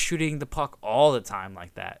aren't they just shooting the puck all the time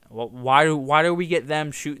like that? Why do we get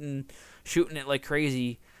them shooting it like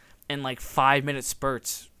crazy in like 5-minute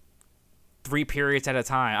spurts, 3 periods at a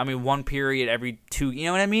time? I mean, 1 period every 2. You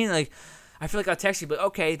know what I mean? Like, I feel like I'll text you, but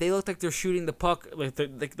okay, they look like they're shooting the puck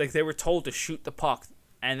like they were told to shoot the puck,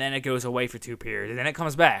 and then it goes away for 2 periods, and then it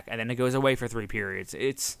comes back, and then it goes away for 3 periods.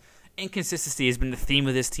 Inconsistency has been the theme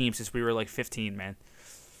of this team since we were like 15, man.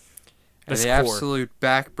 And the absolute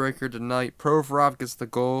backbreaker tonight. Provorov gets the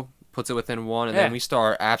goal, puts it within 1, and then we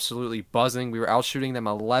start absolutely buzzing. We were outshooting them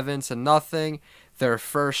 11-0. Their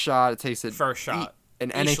first shot, it takes it. First shot.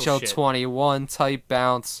 An NHL 21 type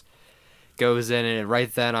bounce goes in, and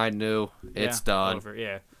right then I knew it's done. Over,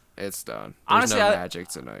 yeah. It's done. There's Honestly, no magic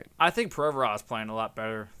tonight. I think Provorov's playing a lot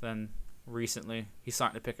better than recently. He's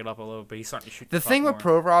starting to pick it up a little bit. He's starting to shoot the thing more. with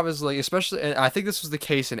Provorov is, like, especially, and I think this was the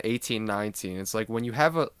case in 18-19, it's like when you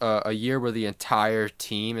have a year where the entire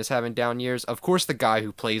team is having down years, of course the guy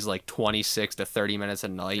who plays like 26 to 30 minutes a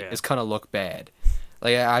night is going to look bad.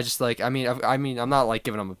 Like, I just, like, I mean, I'm not, like,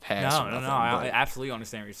 giving him a pass. No. I absolutely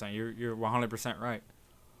understand what you're saying. You're 100% right.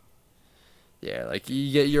 Yeah, like,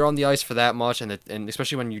 you're on the ice for that much, and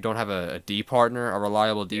especially when you don't have a D partner, a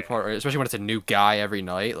reliable D partner, especially when it's a new guy every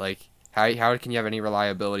night, like, how can you have any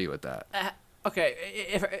reliability with that? Okay,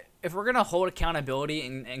 if we're gonna hold accountability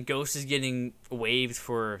and Ghost is getting waived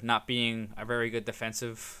for not being a very good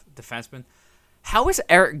defenseman, how is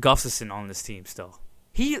Eric Gustafsson on this team still?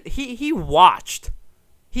 He watched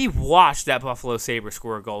that Buffalo Sabres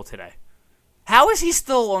score a goal today. How is he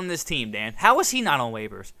still on this team, Dan? How is he not on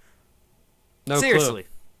waivers? Seriously.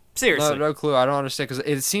 No clue. I don't understand, because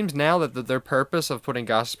it seems now that their purpose of putting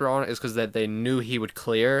Gosper on it is because that they knew he would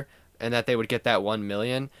clear and that they would get that $1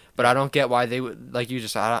 million. But I don't get why they would, like, you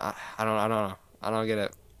just, I don't know. I don't get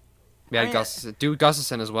it. Yeah, Gustafsson. Do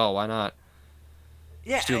Gustafsson as well. Why not?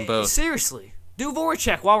 Yeah, just do them both. Seriously. Do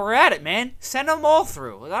Voracek while we're at it, man. Send them all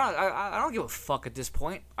through. Like, I don't give a fuck at this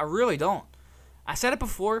point. I really don't. I said it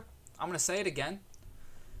before. I'm going to say it again.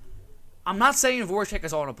 I'm not saying Voracek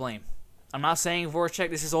is all to blame. I'm not saying Voracek,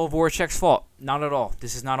 this is all Voracek's fault. Not at all.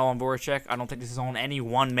 This is not all on Voracek. I don't think this is on any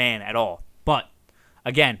one man at all. But,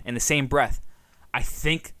 again, in the same breath, I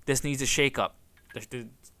think this needs a shake-up.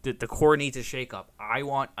 The core needs a shake-up. I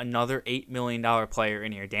want another $8 million player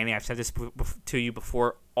in here. Danny, I've said this to you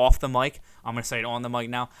before off the mic. I'm going to say it on the mic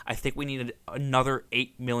now. I think we need another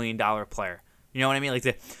 $8 million player. You know what I mean?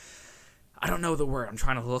 Like, I don't know the word. I'm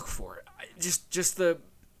trying to look for it. Just the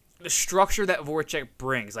structure that Voracek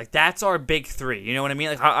brings, like, that's our big three. You know what I mean?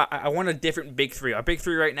 Like, I want a different big three. Our big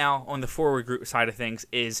three right now on the forward group side of things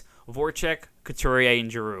is Voracek, Couturier,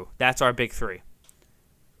 and Giroux. That's our big three,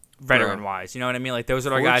 veteran-wise. You know what I mean? Like, those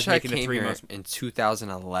are our guys making the three most. In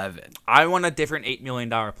 2011. I want a different $8 million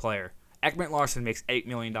player. Ekman Larson makes $8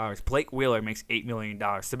 million. Blake Wheeler makes $8 million.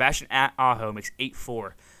 Sebastian Aho makes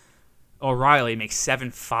 8.4. O'Reilly makes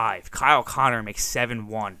 7.5. Kyle Connor makes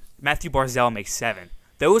 7.1. Matthew Barzal makes 7.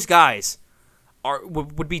 Those guys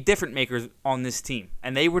would be different makers on this team,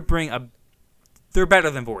 and they would bring they're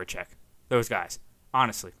better than Voracek. Those guys,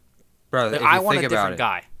 honestly. Bro, I want a different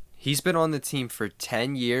guy. He's been on the team for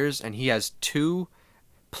 10 years, and he has 2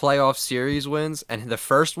 playoff series wins, and the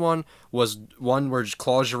first one was one where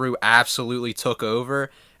Claude Giroux absolutely took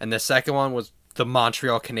over, and the second one was the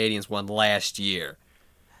Montreal Canadiens one last year.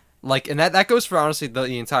 Like, and that goes for, honestly,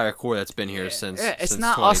 the entire core that's been here since it's since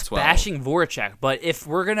not 2012. us bashing Voracek, but if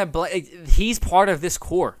we're going to he's part of this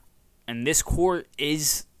core, and this core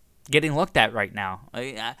is getting looked at right now.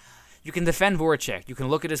 You can defend Voracek. You can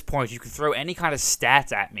look at his points. You can throw any kind of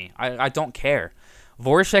stats at me. I don't care.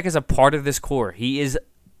 Voracek is a part of this core. He is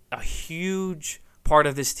a huge part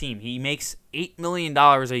of this team. He makes $8 million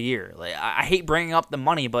a year. Like, I hate bringing up the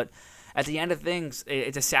money, but at the end of things,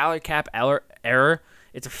 it's a salary cap error.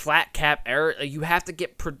 It's a flat cap error. You have to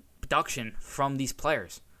get production from these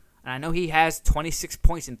players. And I know he has 26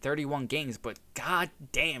 points in 31 games, but god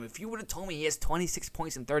damn, if you would have told me he has 26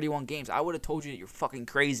 points in 31 games, I would have told you that you're fucking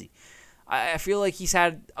crazy. I feel like he's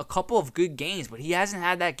had a couple of good games, but he hasn't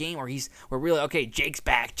had that game where we're really, okay, Jake's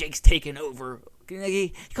back, Jake's taking over.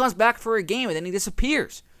 He comes back for a game and then he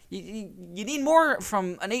disappears. You need more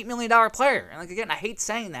from an $8 million player. And, like, again, I hate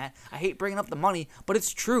saying that. I hate bringing up the money, but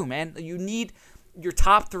it's true, man. You need your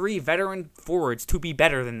top 3 veteran forwards to be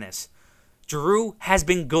better than this. Giroux has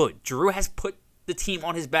been good. Giroux has put the team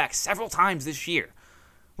on his back several times this year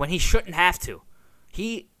when he shouldn't have to.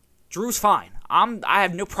 Giroux's fine. I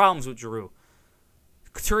have no problems with Giroux.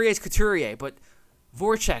 Couturier's Couturier, but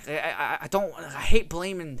Voracek, I hate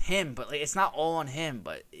blaming him, but it's not all on him.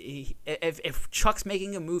 But if Chuck's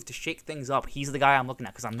making a move to shake things up, he's the guy I'm looking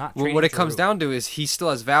at because I'm not. Well, what it comes down to is he still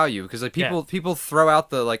has value because like people throw out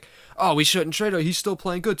the like, oh, we shouldn't trade him. He's still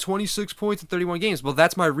playing good, 26 points in 31 games. Well,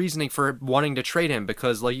 that's my reasoning for wanting to trade him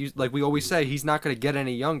because like we always say, he's not going to get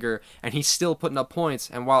any younger, and he's still putting up points.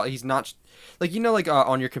 And while he's not. Like,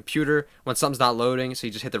 on your computer, when something's not loading, so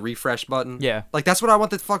you just hit the refresh button. Yeah. Like, that's what I want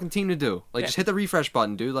the fucking team to do. Like, just hit the refresh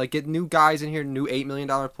button, dude. Like, get new guys in here, new $8 million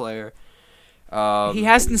player. He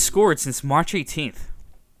hasn't scored since March 18th.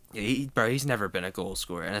 Yeah, he's never been a goal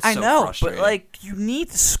scorer, and it's I so know, frustrating. but, like, you need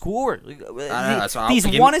to score. I know, these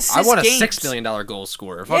one-assist games. I want a $6 million goal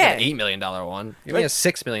scorer. If I want an $8 million one, give me a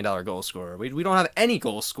 $6 million goal scorer. We don't have any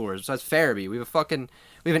goal scorers besides Farabee. We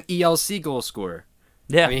have an ELC goal scorer.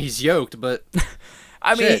 Yeah. I mean, he's yoked, but...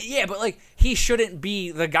 I mean, yeah, but, like, he shouldn't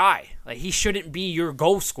be the guy. Like, he shouldn't be your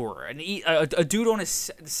goal scorer. And a dude on the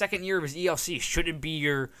second year of his ELC shouldn't be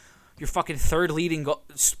your fucking third leading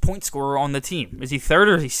point scorer on the team. Is he third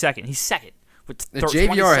or is he second? He's second. With the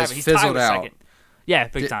JVR has fizzled out. Second. Yeah,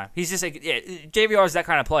 big time. He's just like, JVR is that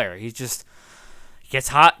kind of player. He's just gets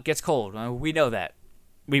hot, gets cold. We know that.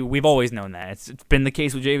 We've always known that. It's been the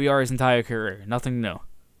case with JVR his entire career. Nothing new.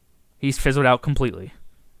 He's fizzled out completely.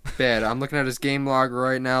 Bad. I'm looking at his game log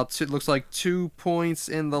right now. It looks like 2 points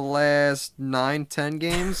in the last 9-10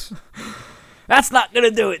 games. That's not gonna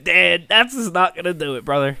do it, Dad. That's just not gonna do it,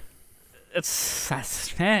 brother. It's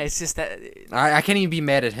just that. I can't even be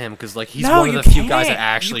mad at him because like he's one of the few guys that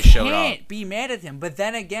actually showed up. You can't be mad at him, but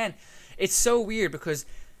then again, it's so weird because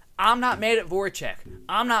I'm not mad at Voracek.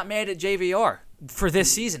 I'm not mad at JVR for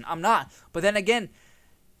this season. I'm not. But then again.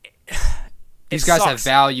 These guys have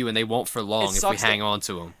value, and they won't for long if we hang on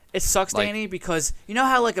to them. It sucks, Danny, because you know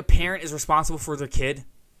how like a parent is responsible for their kid.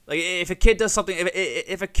 Like if a kid does something,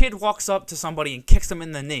 if a kid walks up to somebody and kicks them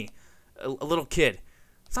in the knee, a little kid,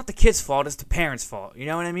 it's not the kid's fault; it's the parent's fault. You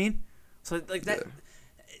know what I mean? So like that,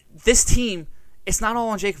 this team, it's not all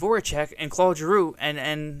on Jake Voracek and Claude Giroux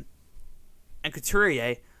and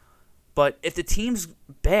Couturier, but if the team's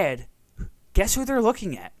bad, guess who they're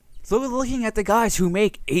looking at? They're looking at the guys who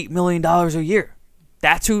make $8 million a year.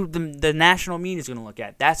 That's who the national media is going to look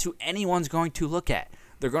at. That's who anyone's going to look at.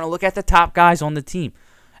 They're going to look at the top guys on the team.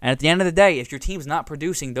 And at the end of the day, if your team's not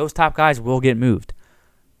producing, those top guys will get moved.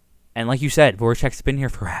 And like you said, Voracek's been here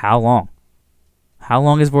for how long? How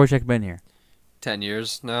long has Voracek been here? 10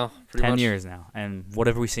 years now. 10 years now. And what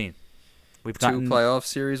have we seen? We've gotten 2 playoff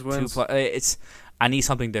series wins. I need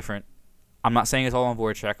something different. I'm not saying it's all on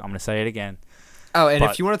Voracek. I'm going to say it again. Oh, and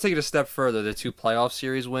if you want to take it a step further, the 2 playoff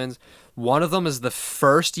series wins, one of them is the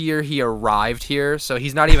first year he arrived here, so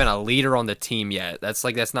he's not even a leader on the team yet. That's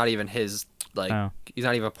not even his, he's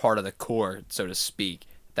not even part of the core, so to speak,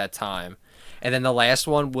 at that time. And then the last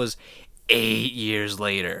one was 8 years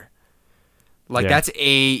later. That's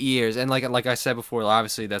 8 years. And like I said before,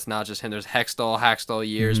 obviously that's not just him. There's Hextall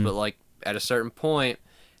years, but at a certain point,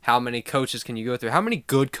 how many coaches can you go through? How many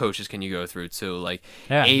good coaches can you go through, too? AV,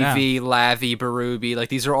 Lavi, Berube.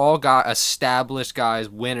 These are all established guys,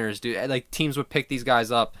 winners, dude. Teams would pick these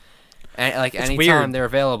guys up anytime they're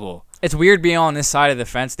available. It's weird being on this side of the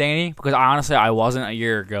fence, Danny, because honestly, I wasn't a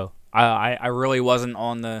year ago. I really wasn't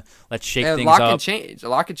on the let's shake things up. A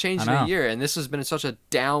lot can change in a year, and this has been such a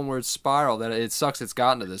downward spiral that it sucks it's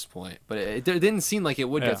gotten to this point. But it didn't seem like it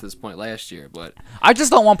would get to this point last year. But I just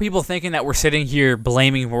don't want people thinking that we're sitting here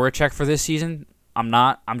blaming Voracek for this season. I'm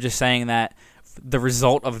not. I'm just saying that the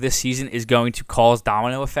result of this season is going to cause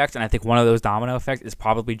domino effects, and I think one of those domino effects is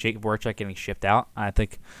probably Jake Voracek getting shipped out. I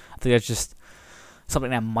think that's just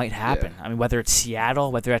something that might happen. Yeah. I mean, whether it's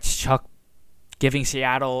Seattle, whether that's Chuck giving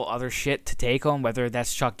Seattle other shit to take them, whether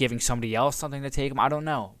that's Chuck giving somebody else something to take them, I don't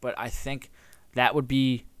know. But I think that would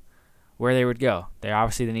be where they would go. They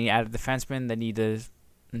need to add a defenseman. They need to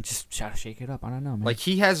just try to shake it up. I don't know, man. Like,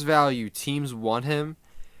 he has value. Teams want him,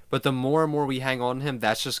 but the more and more we hang on to him,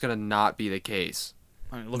 that's just going to not be the case.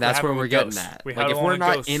 I mean, that's where we're getting at. Like, if we're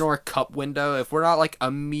not in our cup window, if we're not, like,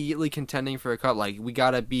 immediately contending for a cup, like, we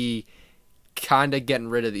got to be kind of getting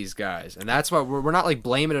rid of these guys. And that's why we're not, like,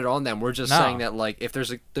 blaming it on them. We're just saying that, like, if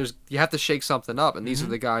there's you have to shake something up, and these are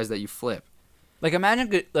the guys that you flip. Like,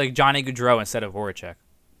 imagine, like, Johnny Gaudreau instead of Voracek.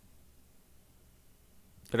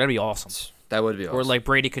 That'd be awesome. That would be awesome. Or, like,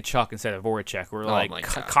 Brady Tkachuk instead of Voracek. Or, like,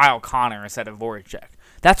 Kyle Connor instead of Voracek.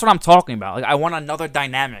 That's what I'm talking about. Like, I want another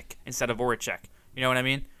dynamic instead of Voracek. You know what I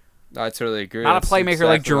mean? I totally agree. Not a playmaker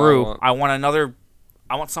like Giroux. I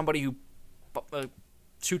want somebody who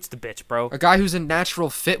shoots the bitch, bro. A guy who's a natural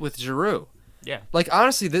fit with Giroux. Yeah. Like,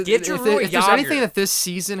 honestly, if there's anything that this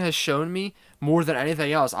season has shown me more than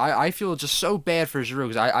anything else, I feel just so bad for Giroux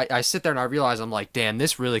because I sit there and I realize, I'm like, damn,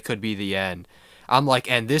 this really could be the end. I'm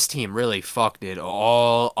like, and this team really fucked it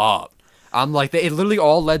all up. I'm like, it literally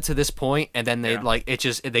all led to this point, and then they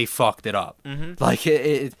they fucked it up. Mm-hmm. Like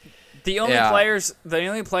the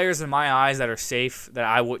only players in my eyes that are safe that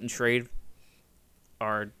I wouldn't trade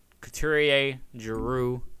are Couturier,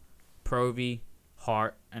 Giroux, Provy,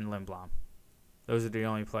 Hart, and Lindblom. Those are the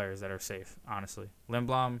only players that are safe, honestly.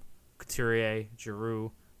 Lindblom, Couturier,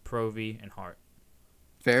 Giroux, Provy, and Hart.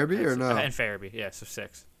 Farabee or no? And Farabee, yeah, so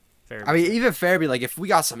 6. Farabee. I mean, even Farabee, like, if we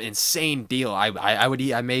got some insane deal,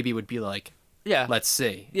 I maybe would be like, yeah, let's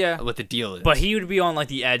see, what the deal is. But he would be on like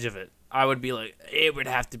the edge of it. I would be like, it would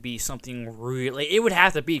have to be something really. It would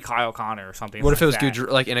have to be Kyle Connor or something. What if it was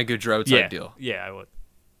like in a Gaudreau type deal? Yeah, I would.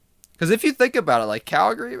 Because if you think about it, like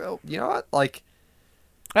Calgary, you know what, like.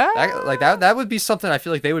 That would be something I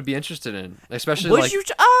feel like they would be interested in, especially like.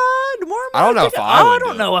 I don't know if I would. I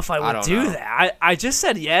don't know if I would do that. I just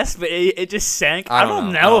said yes, but it just sank. I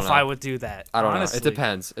don't know if I would do that. I don't know. Honestly. It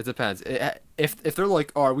depends. If they're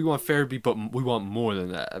like, all right, we want Farabee, but we want more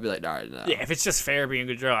than that, I'd be like, all right, no. Yeah, if it's just Farabee and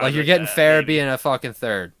Gaudreau, like you're getting Farabee in a fucking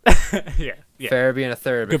third. yeah. Farabee in a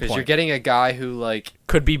third because you're getting a guy who like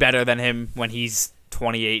could be better than him when he's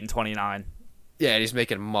 28 and 29. Yeah, and he's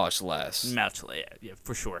making much less. Yeah,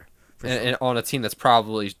 for sure. And on a team that's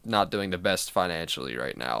probably not doing the best financially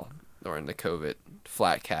right now during the COVID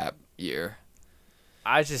flat cap year.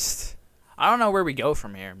 I don't know where we go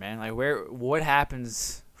from here, man. Like, what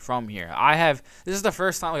happens from here? This is the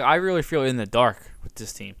first time, like, I really feel in the dark with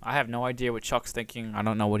this team. I have no idea what Chuck's thinking. I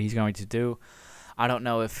don't know what he's going to do. I don't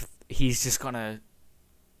know if he's just going to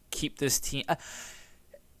keep this team.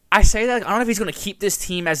 I say that, I don't know if he's going to keep this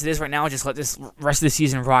team as it is right now and just let this rest of the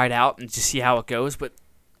season ride out and just see how it goes. But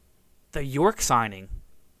the York signing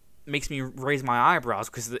makes me raise my eyebrows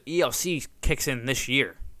because the ELC kicks in this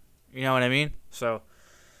year. You know what I mean? So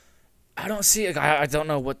I don't see it. I don't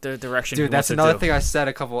know what the direction. Dude, that's another thing I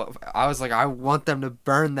said I was like, I want them to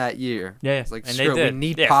burn that year. Yeah, it's like, and screw it. We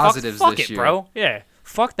need positives fuck this it, year, bro. Yeah,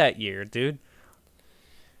 fuck that year, dude.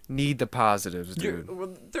 Need the positives, dude.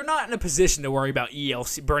 They're not in a position to worry about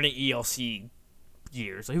burning ELC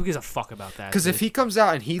years. Like, who gives a fuck about that? Because if he comes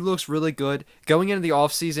out and he looks really good, going into the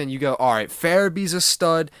offseason, you go, all right, Farabee's a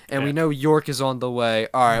stud, and we know York is on the way.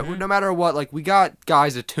 All right, no matter what, like, we got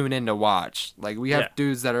guys to tune in to watch. Like, we have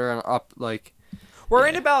dudes that are up, like...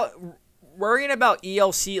 Worrying about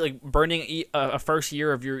ELC, like, burning a first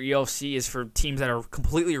year of your ELC is for teams that are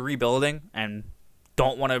completely rebuilding and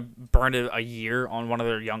don't want to burn a year on one of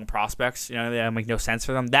their young prospects. You know, that make no sense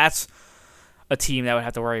for them. That's a team that would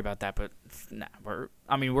have to worry about that. But nah,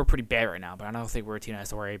 we're pretty bad right now. But I don't think we're a team that has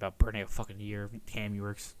to worry about burning a fucking year of Cam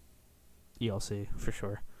York's ELC for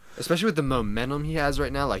sure. Especially with the momentum he has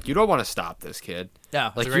right now, like, you don't want to stop this kid.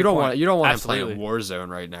 Yeah, like you don't want him playing Warzone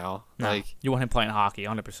right now. No, like you want him playing hockey,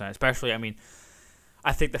 100%. Especially, I mean,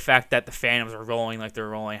 I think the fact that the Phantoms are rolling like they're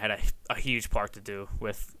rolling had a huge part to do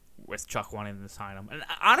with Chuck wanting to sign him. And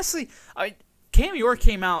honestly, Cam York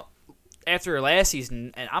came out after last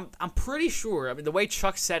season, and I'm pretty sure. I mean, the way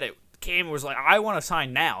Chuck said it, Cam was like, "I want to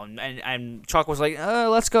sign now," and Chuck was like,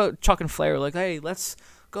 "Let's go." Chuck and Flair were like, "Hey, let's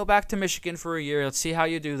go back to Michigan for a year. Let's see how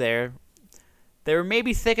you do there." They were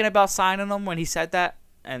maybe thinking about signing him when he said that,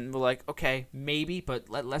 and we're like, "Okay, maybe, but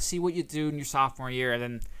let's see what you do in your sophomore year." And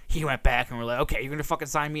then he went back, and we're like, "Okay, you're gonna fucking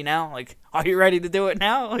sign me now? Like, are you ready to do it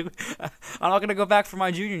now? Like, I'm not gonna go back for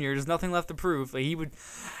my junior year. There's nothing left to prove." Like,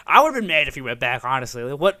 I would have been mad if he went back. Honestly,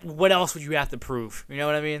 like, what else would you have to prove? You know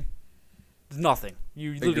what I mean? There's nothing.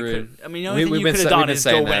 You literally could. I mean, the only thing you could have done is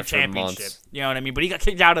go win a championship. You know what I mean? But he got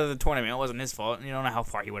kicked out of the tournament. It wasn't his fault. You don't know how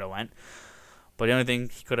far he would have went. But the only thing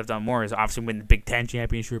he could have done more is obviously win the Big Ten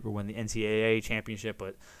championship or win the NCAA championship.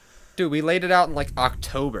 But Dude, we laid it out in like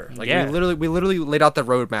October. Like we literally laid out the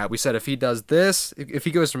roadmap. We said if he does this, if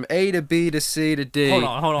he goes from A to B to C to D, hold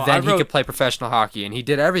on. then he could play professional hockey, and he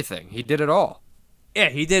did everything. He did it all. Yeah,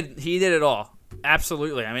 he did it all.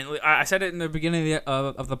 Absolutely. I mean, I said it in the beginning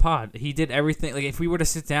of the pod. He did everything. Like if we were to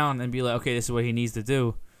sit down and be like, okay, this is what he needs to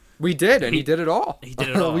do. We did, and he did it all. He did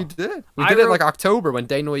it all. We did. We did it like October when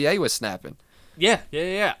Desnoyers was snapping. Yeah.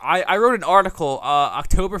 I wrote an article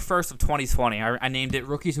October 1st of 2020. I named it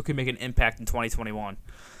Rookies Who Can Make an Impact in 2021.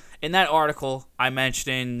 In that article, I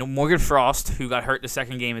mentioned Morgan Frost, who got hurt the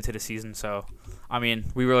second game into the season. So, I mean,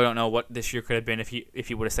 we really don't know what this year could have been if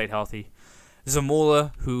he would have stayed healthy.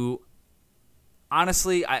 Zamula, who,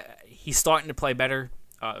 honestly, he's starting to play better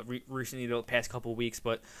recently the past couple of weeks,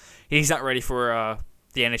 but he's not ready for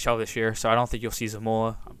the NHL this year, so I don't think you'll see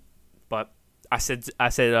Zamula. But I said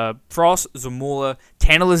Frost, Zamula,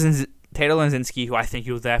 Tanner Lazinski, who I think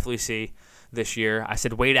you'll definitely see this year. I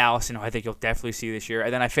said Wade Allison, who I think you'll definitely see this year.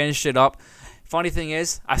 And then I finished it up. Funny thing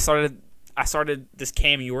is, I started this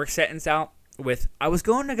Cam York sentence out with, I was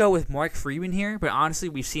going to go with Mark Freeman here, but honestly,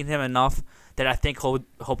 we've seen him enough that I think he'll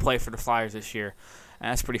play for the Flyers this year.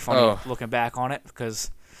 And that's pretty funny looking back on it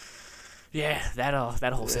because, yeah, that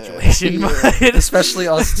whole situation. Especially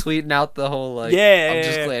us tweeting out the whole, like, I'm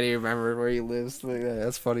just glad he remembered where he lives. Like, yeah,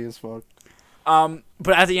 that's funny as fuck.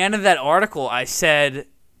 But at the end of that article, I said,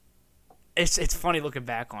 it's funny looking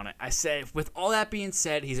back on it. I said, with all that being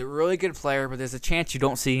said, he's a really good player, but there's a chance you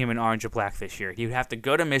don't see him in orange or black this year. He would have to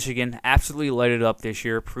go to Michigan, absolutely light it up this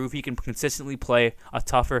year, prove he can consistently play a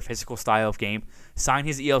tougher physical style of game, sign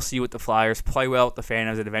his ELC with the Flyers, play well with the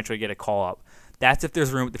Phantoms, and eventually get a call-up. That's if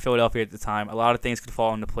there's room at the Philadelphia at the time. A lot of things could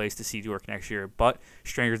fall into place to see York next year, but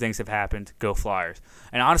stranger things have happened. Go Flyers.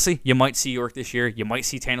 And honestly, you might see York this year, you might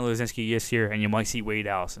see Tanner Lazinski this year, and you might see Wade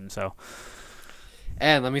Allison. So,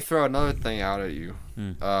 and let me throw another thing out at you.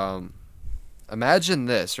 Imagine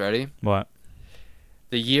this, ready? What?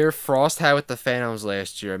 The year Frost had with the Phantoms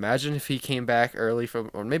last year. Imagine if he came back early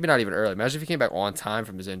or maybe not even early. Imagine if he came back on time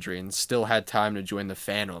from his injury and still had time to join the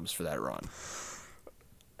Phantoms for that run.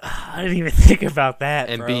 I didn't even think about that,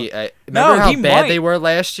 and bro. Remember how bad they were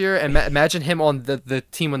last year? And imagine him on the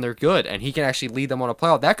team when they're good, and he can actually lead them on a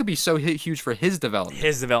playoff. That could be so huge for his development.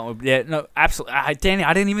 Yeah, no, absolutely. Danny,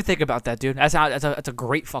 I didn't even think about that, dude. That's a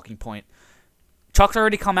great fucking point. Chuck's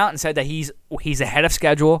already come out and said that he's ahead of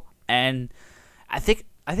schedule, and I think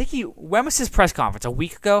when was his press conference? A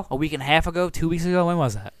week ago? A week and a half ago? 2 weeks ago? When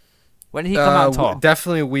was that? When did he come out and talk?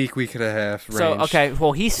 Definitely a week and a half range. So, okay,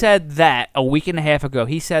 well, he said that a week and a half ago.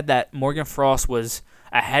 He said that Morgan Frost was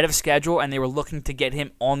ahead of schedule, and they were looking to get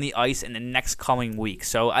him on the ice in the next coming week.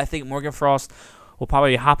 So I think Morgan Frost will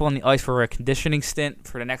probably hop on the ice for a conditioning stint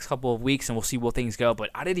for the next couple of weeks, and we'll see where things go. But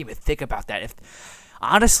I didn't even think about that.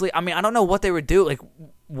 Honestly, I mean, I don't know what they would do. Like,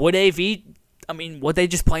 would they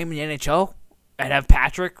just play him in the NHL and have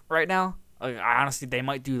Patrick right now? Like, honestly, they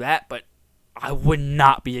might do that, but I would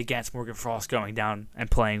not be against Morgan Frost going down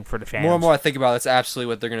and playing for the Phantoms. More and more I think about it, that's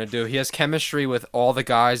absolutely what they're going to do. He has chemistry with all the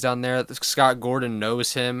guys down there. Scott Gordon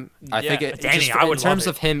knows him. I think in terms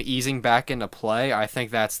of him easing back into play, I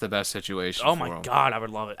think that's the best situation for him. Oh my God, I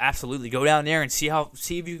would love it. Absolutely. Go down there and see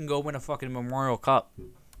if you can go win a fucking Memorial Cup.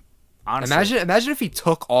 Honestly. Imagine if he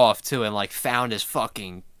took off too and like found his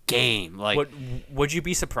fucking game. Like, would you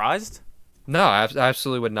be surprised? No, I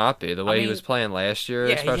absolutely would not be. The way he was playing last year,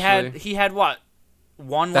 especially. He had what?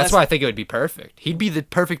 That's why I think it would be perfect. He'd be the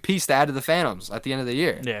perfect piece to add to the Phantoms at the end of the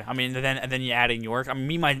year. Yeah, I mean, and then you add in York. I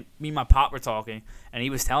mean, me and my pop were talking, and he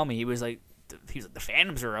was telling me, he was like, the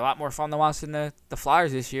Phantoms are a lot more fun to watch than the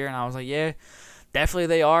Flyers this year, and I was like, yeah, definitely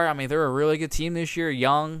they are. I mean, they're a really good team this year,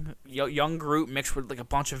 young group mixed with like a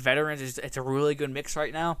bunch of veterans. It's a really good mix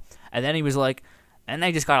right now. And then he was like, and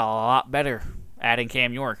they just got a lot better. Adding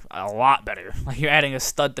Cam York, a lot better. Like, you're adding a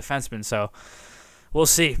stud defenseman, so we'll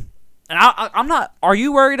see. And I'm not. Are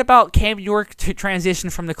you worried about Cam York to transition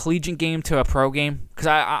from the collegiate game to a pro game? Because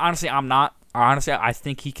I honestly, I'm not. Honestly, I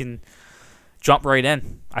think he can jump right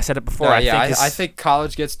in. I said it before. I think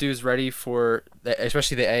college gets dudes ready for,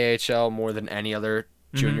 especially the AHL, more than any other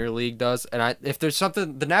junior league does. And if there's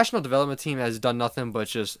something, the national development team has done nothing but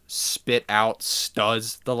just spit out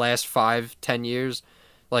studs the last 5-10 years.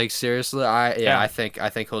 Like, seriously, I think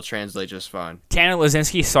he'll translate just fine. Tanner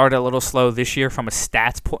Lazinski started a little slow this year from a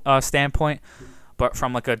stats standpoint, but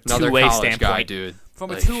from like a two-way standpoint, guy, dude.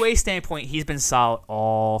 From a two-way standpoint, he's been solid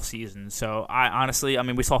all season. So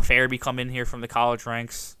we saw Farabee come in here from the college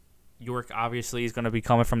ranks. York obviously is going to be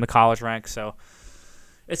coming from the college ranks. So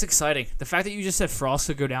it's exciting. The fact that you just said Frost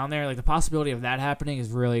could go down there, like the possibility of that happening is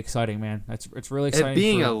really exciting, man. It's really exciting. And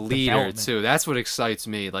being a leader too, that's what excites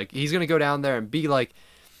me. Like, he's going to go down there and be like.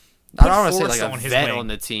 I don't want to say like a vet on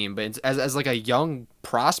the team, but as like a young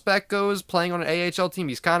prospect goes playing on an AHL team,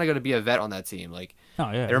 he's kind of going to be a vet on that team. Like, oh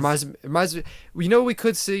yeah, it reminds me. You know what we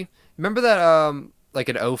could see? Remember that like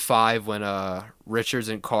in 2005 when Richards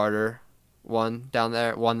and Carter won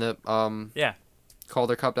the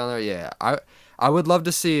Calder Cup down there. Yeah, I would love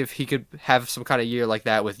to see if he could have some kind of year like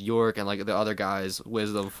that with York and like the other guys,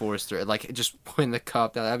 Wisdom, Forster, and like just win the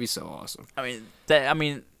cup. That'd be so awesome.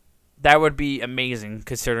 That would be amazing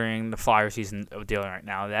considering the Flyer season of dealing right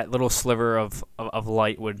now. That little sliver of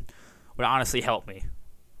light would honestly help me.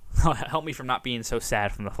 Help me from not being so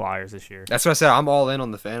sad from the Flyers this year. That's what I said. I'm all in on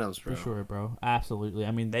the Phantoms, bro. For sure, bro. Absolutely.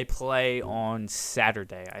 I mean, they play on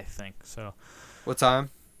Saturday, I think. So, what time?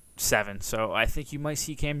 7. So I think you might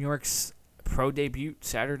see Cam York's pro debut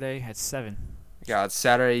Saturday at 7.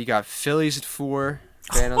 Saturday. You got Phillies at 4,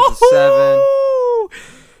 Phantoms at 7.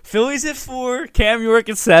 Phillies at 4, Cam York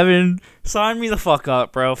at 7. Sign me the fuck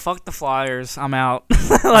up, bro. Fuck the Flyers. I'm out.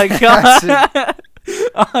 Like,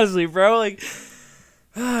 honestly, bro. Like,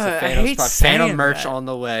 I hate saying Phantom merch that. On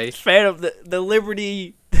the way. Phantom, the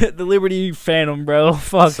Liberty Phantom, bro.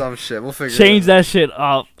 Fuck. Some shit. We'll figure. Change that shit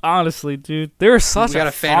up. Honestly, dude. They're such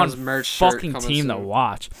a Phantoms fun merch fucking team soon to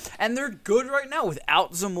watch, and they're good right now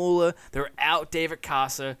without Zamula. They're out David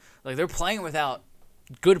Casa. Like, they're playing without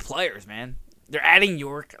good players, man. They're adding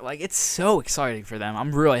York. Like, it's so exciting for them.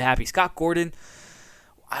 I'm really happy. Scott Gordon,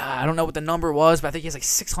 I don't know what the number was, but I think he has like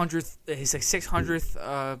 600th. He's like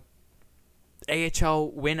 600th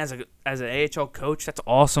AHL win as an AHL coach. That's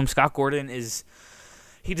awesome. Scott Gordon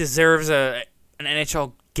he deserves an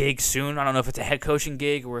NHL gig soon. I don't know if it's a head coaching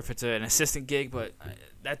gig or if it's an assistant gig, but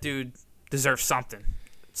that dude deserves something,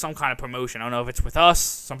 some kind of promotion. I don't know if it's with us,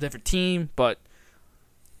 some different team, but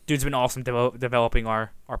dude's been awesome developing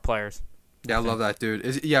our players. Yeah, I love that dude.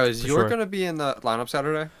 Is York going to be in the lineup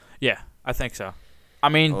Saturday? Yeah, I think so. I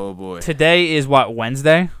mean, oh boy. Today is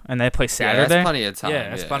Wednesday, and they play Saturday. Yeah, that's plenty of time. Yeah,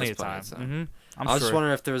 that's plenty of time. Mm-hmm. I was just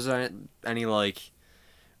wondering if there was any like,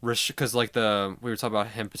 because like we were talking about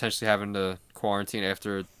him potentially having to quarantine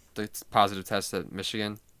after the positive test at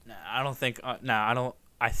Michigan. I don't think.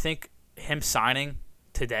 I think him signing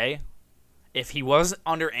today. If he was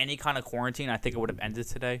under any kind of quarantine, I think it would have ended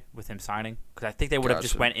today with him signing. Because I think they would have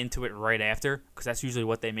just went into it right after. Because that's usually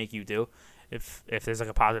what they make you do. If there's like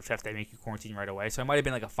a positive test, they make you quarantine right away. So it might have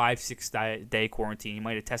been like a 5-6 day quarantine. He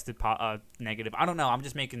might have tested negative. I don't know. I'm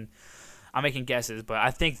making guesses. But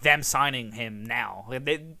I think them signing him now,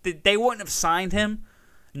 they wouldn't have signed him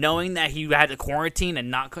knowing that he had to quarantine and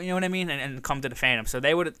not, you know what I mean, and come to the Phantom. So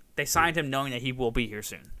they signed him knowing that he will be here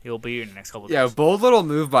soon. He'll be here in the next couple of days. Yeah, bold little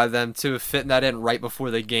move by them too, fitting that in right before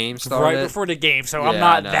the game started. Right before the game, so I'm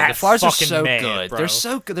not that the Flyers fucking are so mad, good. Bro. They're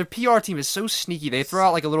so good. Their PR team is so sneaky. They throw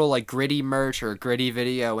out like a little like gritty merch or a gritty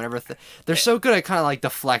video, whenever. They're so good at kind of like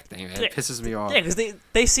deflecting. Man. It pisses me off. Yeah, because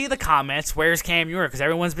they see the comments. Where's Cam York? Because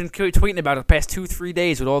everyone's been tweeting about it the past 2-3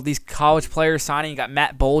 days with all these college players signing. You got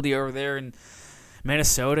Matt Boldy over there and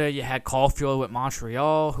Minnesota. You had Caulfield with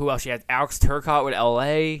Montreal. Who else? You had Alex Turcotte with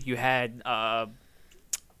LA. You had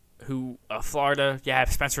Florida. You had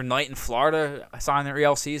Spencer Knight in Florida signed their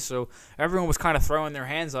ELCs. So everyone was kind of throwing their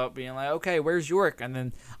hands up, being like, "Okay, where's York?" And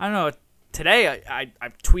then I don't know. Today I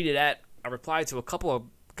replied to a couple of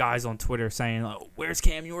guys on Twitter saying, "Where's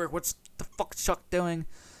Cam York? What's the fuck Chuck doing?"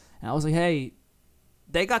 And I was like, "Hey."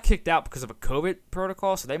 They got kicked out because of a COVID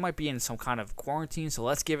protocol, so they might be in some kind of quarantine. So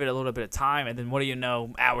let's give it a little bit of time, and then what do you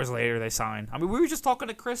know? Hours later, they sign. I mean, we were just talking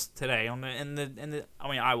to Chris today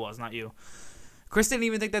I was, not you. Chris didn't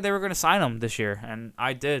even think that they were going to sign him this year, and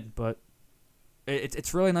I did. But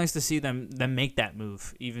it's really nice to see them make that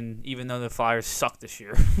move, even though the Flyers suck this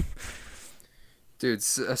year. Dude,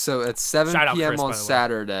 so at 7 p.m. Chris, on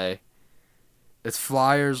Saturday. It's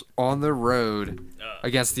Flyers on the road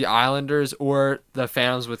against the Islanders or the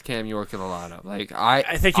Phantoms with Cam York in the lineup. Like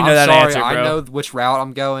I think you know that answer, bro. I know which route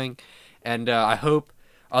I'm going, and I hope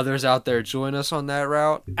others out there join us on that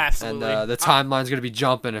route. Absolutely. And the timeline's gonna be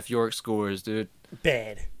jumping if York scores, dude.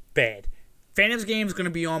 Bad. Phantoms game is gonna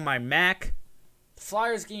be on my Mac.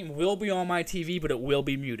 Flyers game will be on my TV, but it will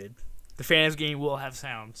be muted. The Phantoms game will have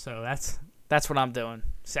sound, so that's what I'm doing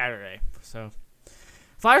Saturday. So.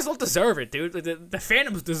 Flyers don't deserve it, dude. The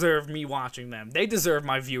Phantoms deserve me watching them. They deserve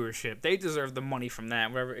my viewership. They deserve the money from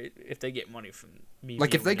that. Wherever, if they get money from me.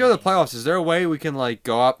 Like if they go to the playoffs, is there a way we can like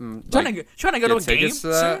go up and trying to go to a game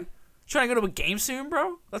soon? Trying to go to a game soon,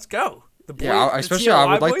 bro. Let's go. Especially I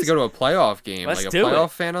would like to go to a playoff game. Let's like a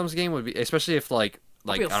playoff Phantoms game would be, especially if like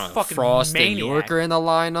I don't know, Frost maniac. And York are in the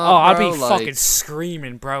lineup. Oh, I'd bro. be fucking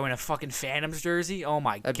screaming, bro, in a fucking Phantoms jersey. Oh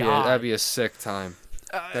my god, that'd be a sick time.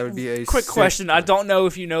 That would be a quick question. Time. I don't know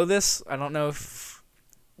if you know this. I don't know if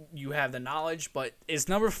you have the knowledge, but is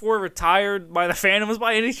number 4 retired by the Phantoms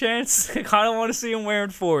by any chance? I kind of want to see him wearing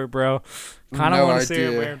 4, bro. Kind of want to see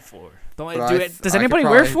him wearing 4. Does anybody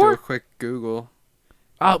wear 4? Do a quick Google.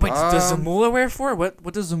 Oh, wait, does Zamula wear 4?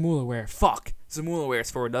 What does Zamula wear? Fuck. Zamula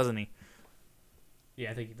wears 4, doesn't he?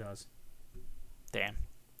 Yeah, I think he does. Damn.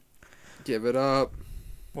 Give it up.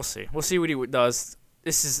 We'll see. We'll see what he does.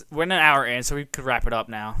 We're in an hour in, so we could wrap it up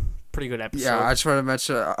now. Pretty good episode. Yeah, I just want to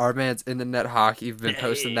mention our man's in the net hockey. You've been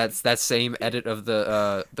posting that same edit of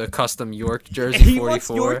the custom York jersey. He 44. wants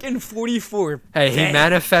York in 44. Hey, he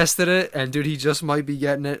manifested it, and dude, he just might be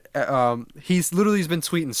getting it. He's been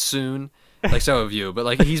tweeting soon, like so have you, but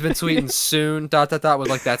like he's been tweeting soon. ... with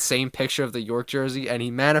like that same picture of the York jersey, and he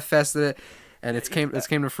manifested it. And it's came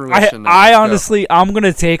to fruition. I'm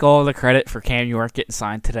gonna take all the credit for Cam York getting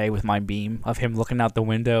signed today with my beam of him looking out the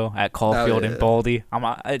window at Caulfield and Baldy.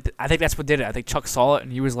 I think that's what did it. I think Chuck saw it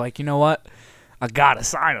and he was like, you know what, I gotta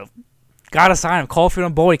sign him. Caulfield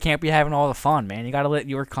and Baldy can't be having all the fun, man. You gotta let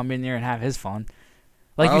York come in there and have his fun.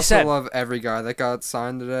 Like I you said, I love every guy that got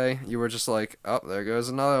signed today. You were just like, oh, there goes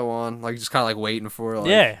another one. Like just kind of like waiting for it. Like,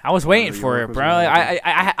 yeah, I was waiting for it, bro.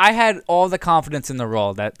 I had all the confidence in the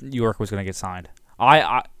world that York was gonna get signed.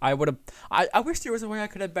 I would have. I wish there was a way I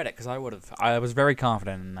could have bet it because I would have. I was very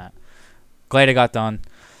confident in that. Glad it got done.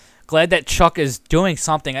 Glad that Chuck is doing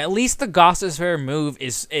something. At least the Gostisbehere move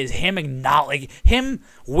is him acknowledging, him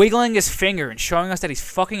wiggling his finger and showing us that he's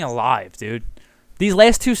fucking alive, dude. These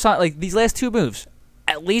last two moves.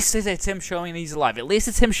 At least it's him showing he's alive. At least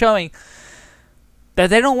it's him showing that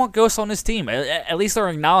they don't want Ghost on this team. At least they're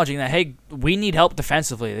acknowledging that, hey, we need help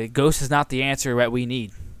defensively. Ghost is not the answer that we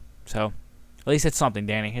need. So, at least it's something,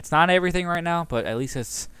 Danny. It's not everything right now, but at least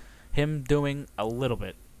it's him doing a little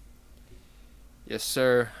bit. Yes,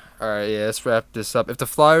 sir. All right, yeah, let's wrap this up. If the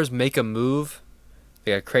Flyers make a move,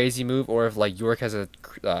 like a crazy move, or if like York has a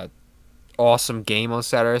awesome game on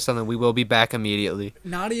Saturday or something, we will be back immediately.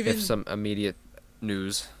 Not even if some immediate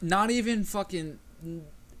news. Not even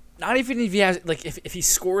if he has if he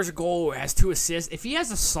scores a goal or has 2 assists. If he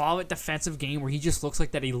has a solid defensive game where he just looks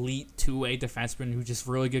like that elite 2-way defenseman who's just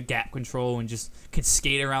really good gap control and just can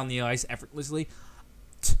skate around the ice effortlessly,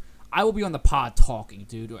 I will be on the pod talking,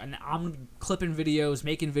 dude. And I'm gonna be clipping videos,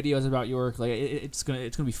 making videos about York. Like it's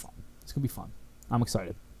gonna be fun. It's gonna be fun. I'm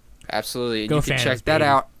excited. Absolutely. Go and you can Phantoms, check that baby.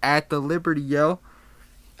 out at the Liberty Yo,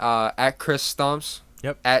 at Chris Stumps,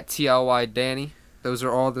 Yep. at TLY Danny. Those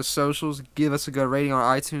are all the socials. Give us a good rating on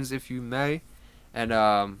iTunes if you may. And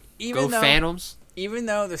go Phantoms. Even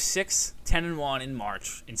though they're 6-10-1 in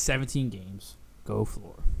March in 17 games, go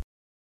Floor.